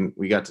Mike and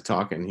we got to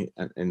talking,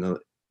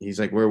 he's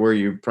like, "Where were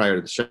you prior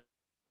to the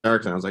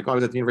Sharks?" And I was like, "Oh, I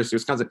was at the University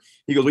of Wisconsin."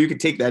 He goes, "Well, you could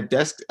take that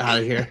desk out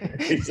of here."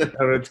 He said,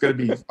 "Oh, it's going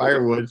to be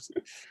firewood."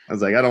 I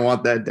was like, "I don't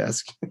want that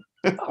desk."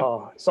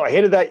 Oh, so I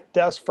hated that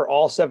desk for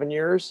all 7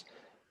 years.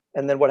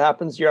 And then what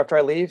happens year after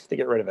I leave? They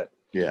get rid of it.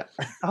 Yeah,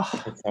 Oh,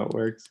 that's how it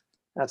works.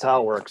 that's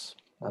how it works.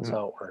 That's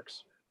how it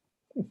works.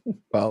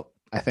 Well,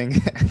 I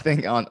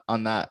think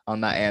on that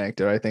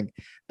anecdote, I think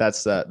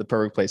that's the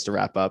perfect place to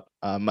wrap up.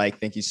 Mike,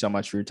 thank you so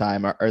much for your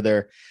time. Are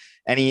there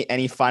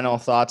any final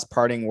thoughts,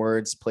 parting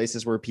words,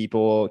 places where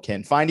people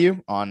can find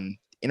you on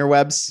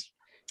interwebs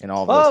and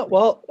all of this?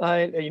 Well,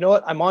 you know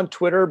what? I'm on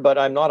Twitter, but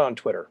I'm not on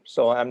Twitter.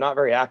 So I'm not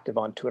very active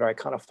on Twitter. I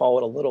kind of follow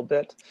it a little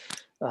bit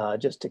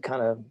just to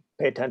kind of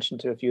pay attention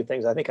to a few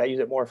things. I think I use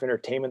it more for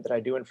entertainment than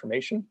I do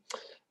information.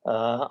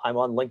 I'm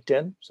on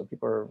LinkedIn, so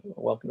people are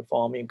welcome to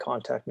follow me and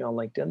contact me on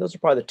LinkedIn. Those are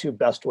probably the two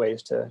best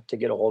ways to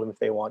get a hold of me if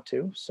they want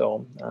to.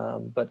 So,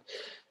 but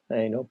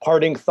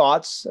parting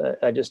thoughts.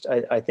 I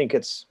think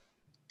it's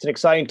an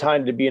exciting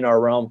time to be in our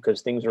realm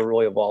because things are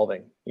really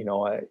evolving.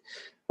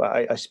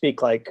 I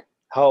speak like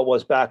how it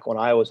was back when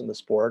I was in the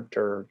sport,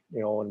 or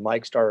when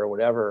Mike started or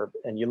whatever,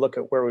 and you look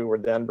at where we were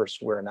then versus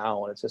where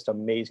now, and it's just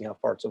amazing how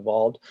far it's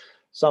evolved.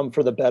 Some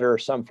for the better,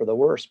 some for the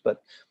worse,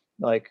 but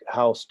like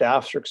how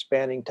staffs are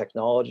expanding,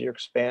 technology are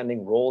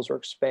expanding, roles are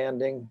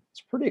expanding. It's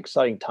a pretty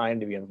exciting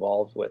time to be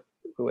involved with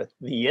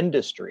the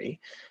industry,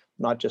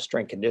 not just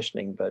strength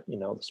conditioning, but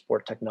the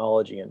sport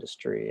technology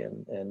industry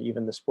and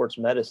even the sports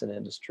medicine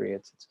industry.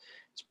 It's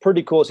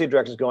pretty cool to see the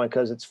directions going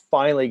because it's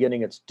finally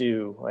getting its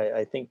due.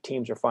 I think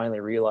teams are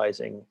finally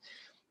realizing,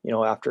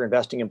 after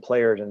investing in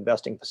players and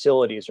investing in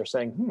facilities, are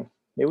saying,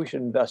 maybe we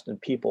should invest in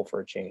people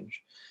for a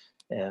change.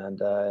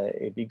 And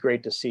it'd be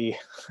great to see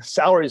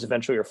salaries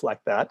eventually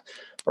reflect that.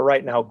 But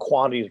right now,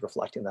 quantity is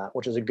reflecting that,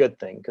 which is a good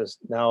thing because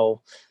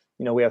now,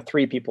 we have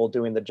 3 people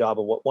doing the job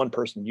of what one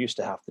person used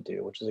to have to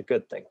do, which is a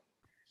good thing.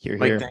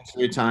 Mike, thanks for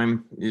your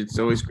time. It's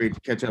always great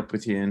to catch up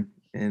with you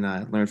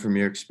and learn from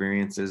your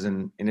experiences.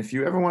 And if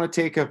you ever want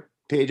to take a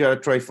page out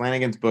of Troy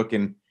Flanagan's book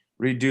and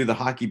redo the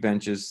hockey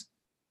benches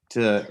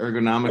to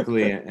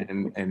ergonomically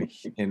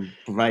and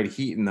provide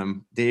heat in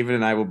them, David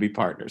and I will be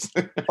partners.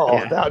 Oh,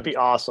 yeah. That would be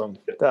awesome.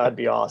 That'd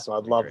be awesome.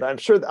 I'd love that. I'm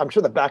sure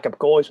the backup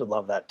goalies would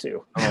love that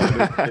too.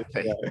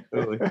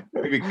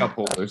 Maybe cup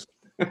holders.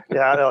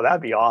 Yeah, I know,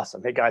 that'd be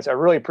awesome. Hey guys, I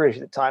really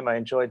appreciate the time. I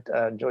enjoyed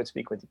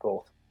speaking with you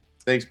both.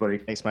 Thanks, buddy.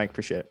 Thanks, Mike.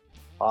 Appreciate it.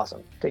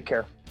 Awesome. Take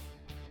care.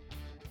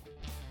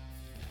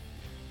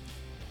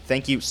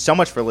 Thank you so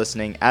much for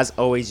listening. As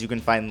always, you can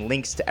find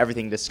links to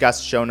everything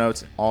discussed, show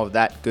notes, and all of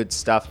that good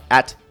stuff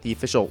at the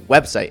official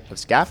website of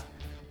SCAF,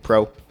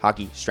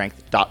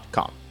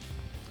 prohockeystrength.com.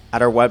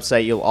 At our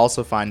website, you'll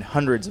also find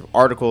hundreds of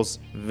articles,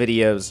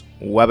 videos,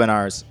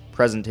 webinars,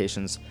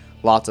 presentations,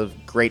 lots of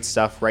great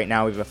stuff. Right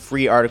now, we have a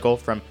free article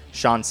from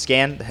Sean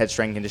Scan, the head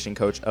strength and conditioning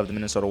coach of the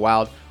Minnesota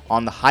Wild,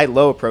 on the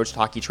high-low approach to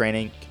hockey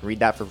training. You can read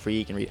that for free.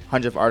 You can read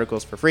hundreds of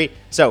articles for free.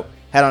 So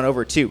head on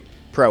over to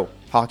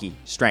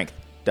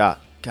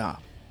prohockeystrength.com.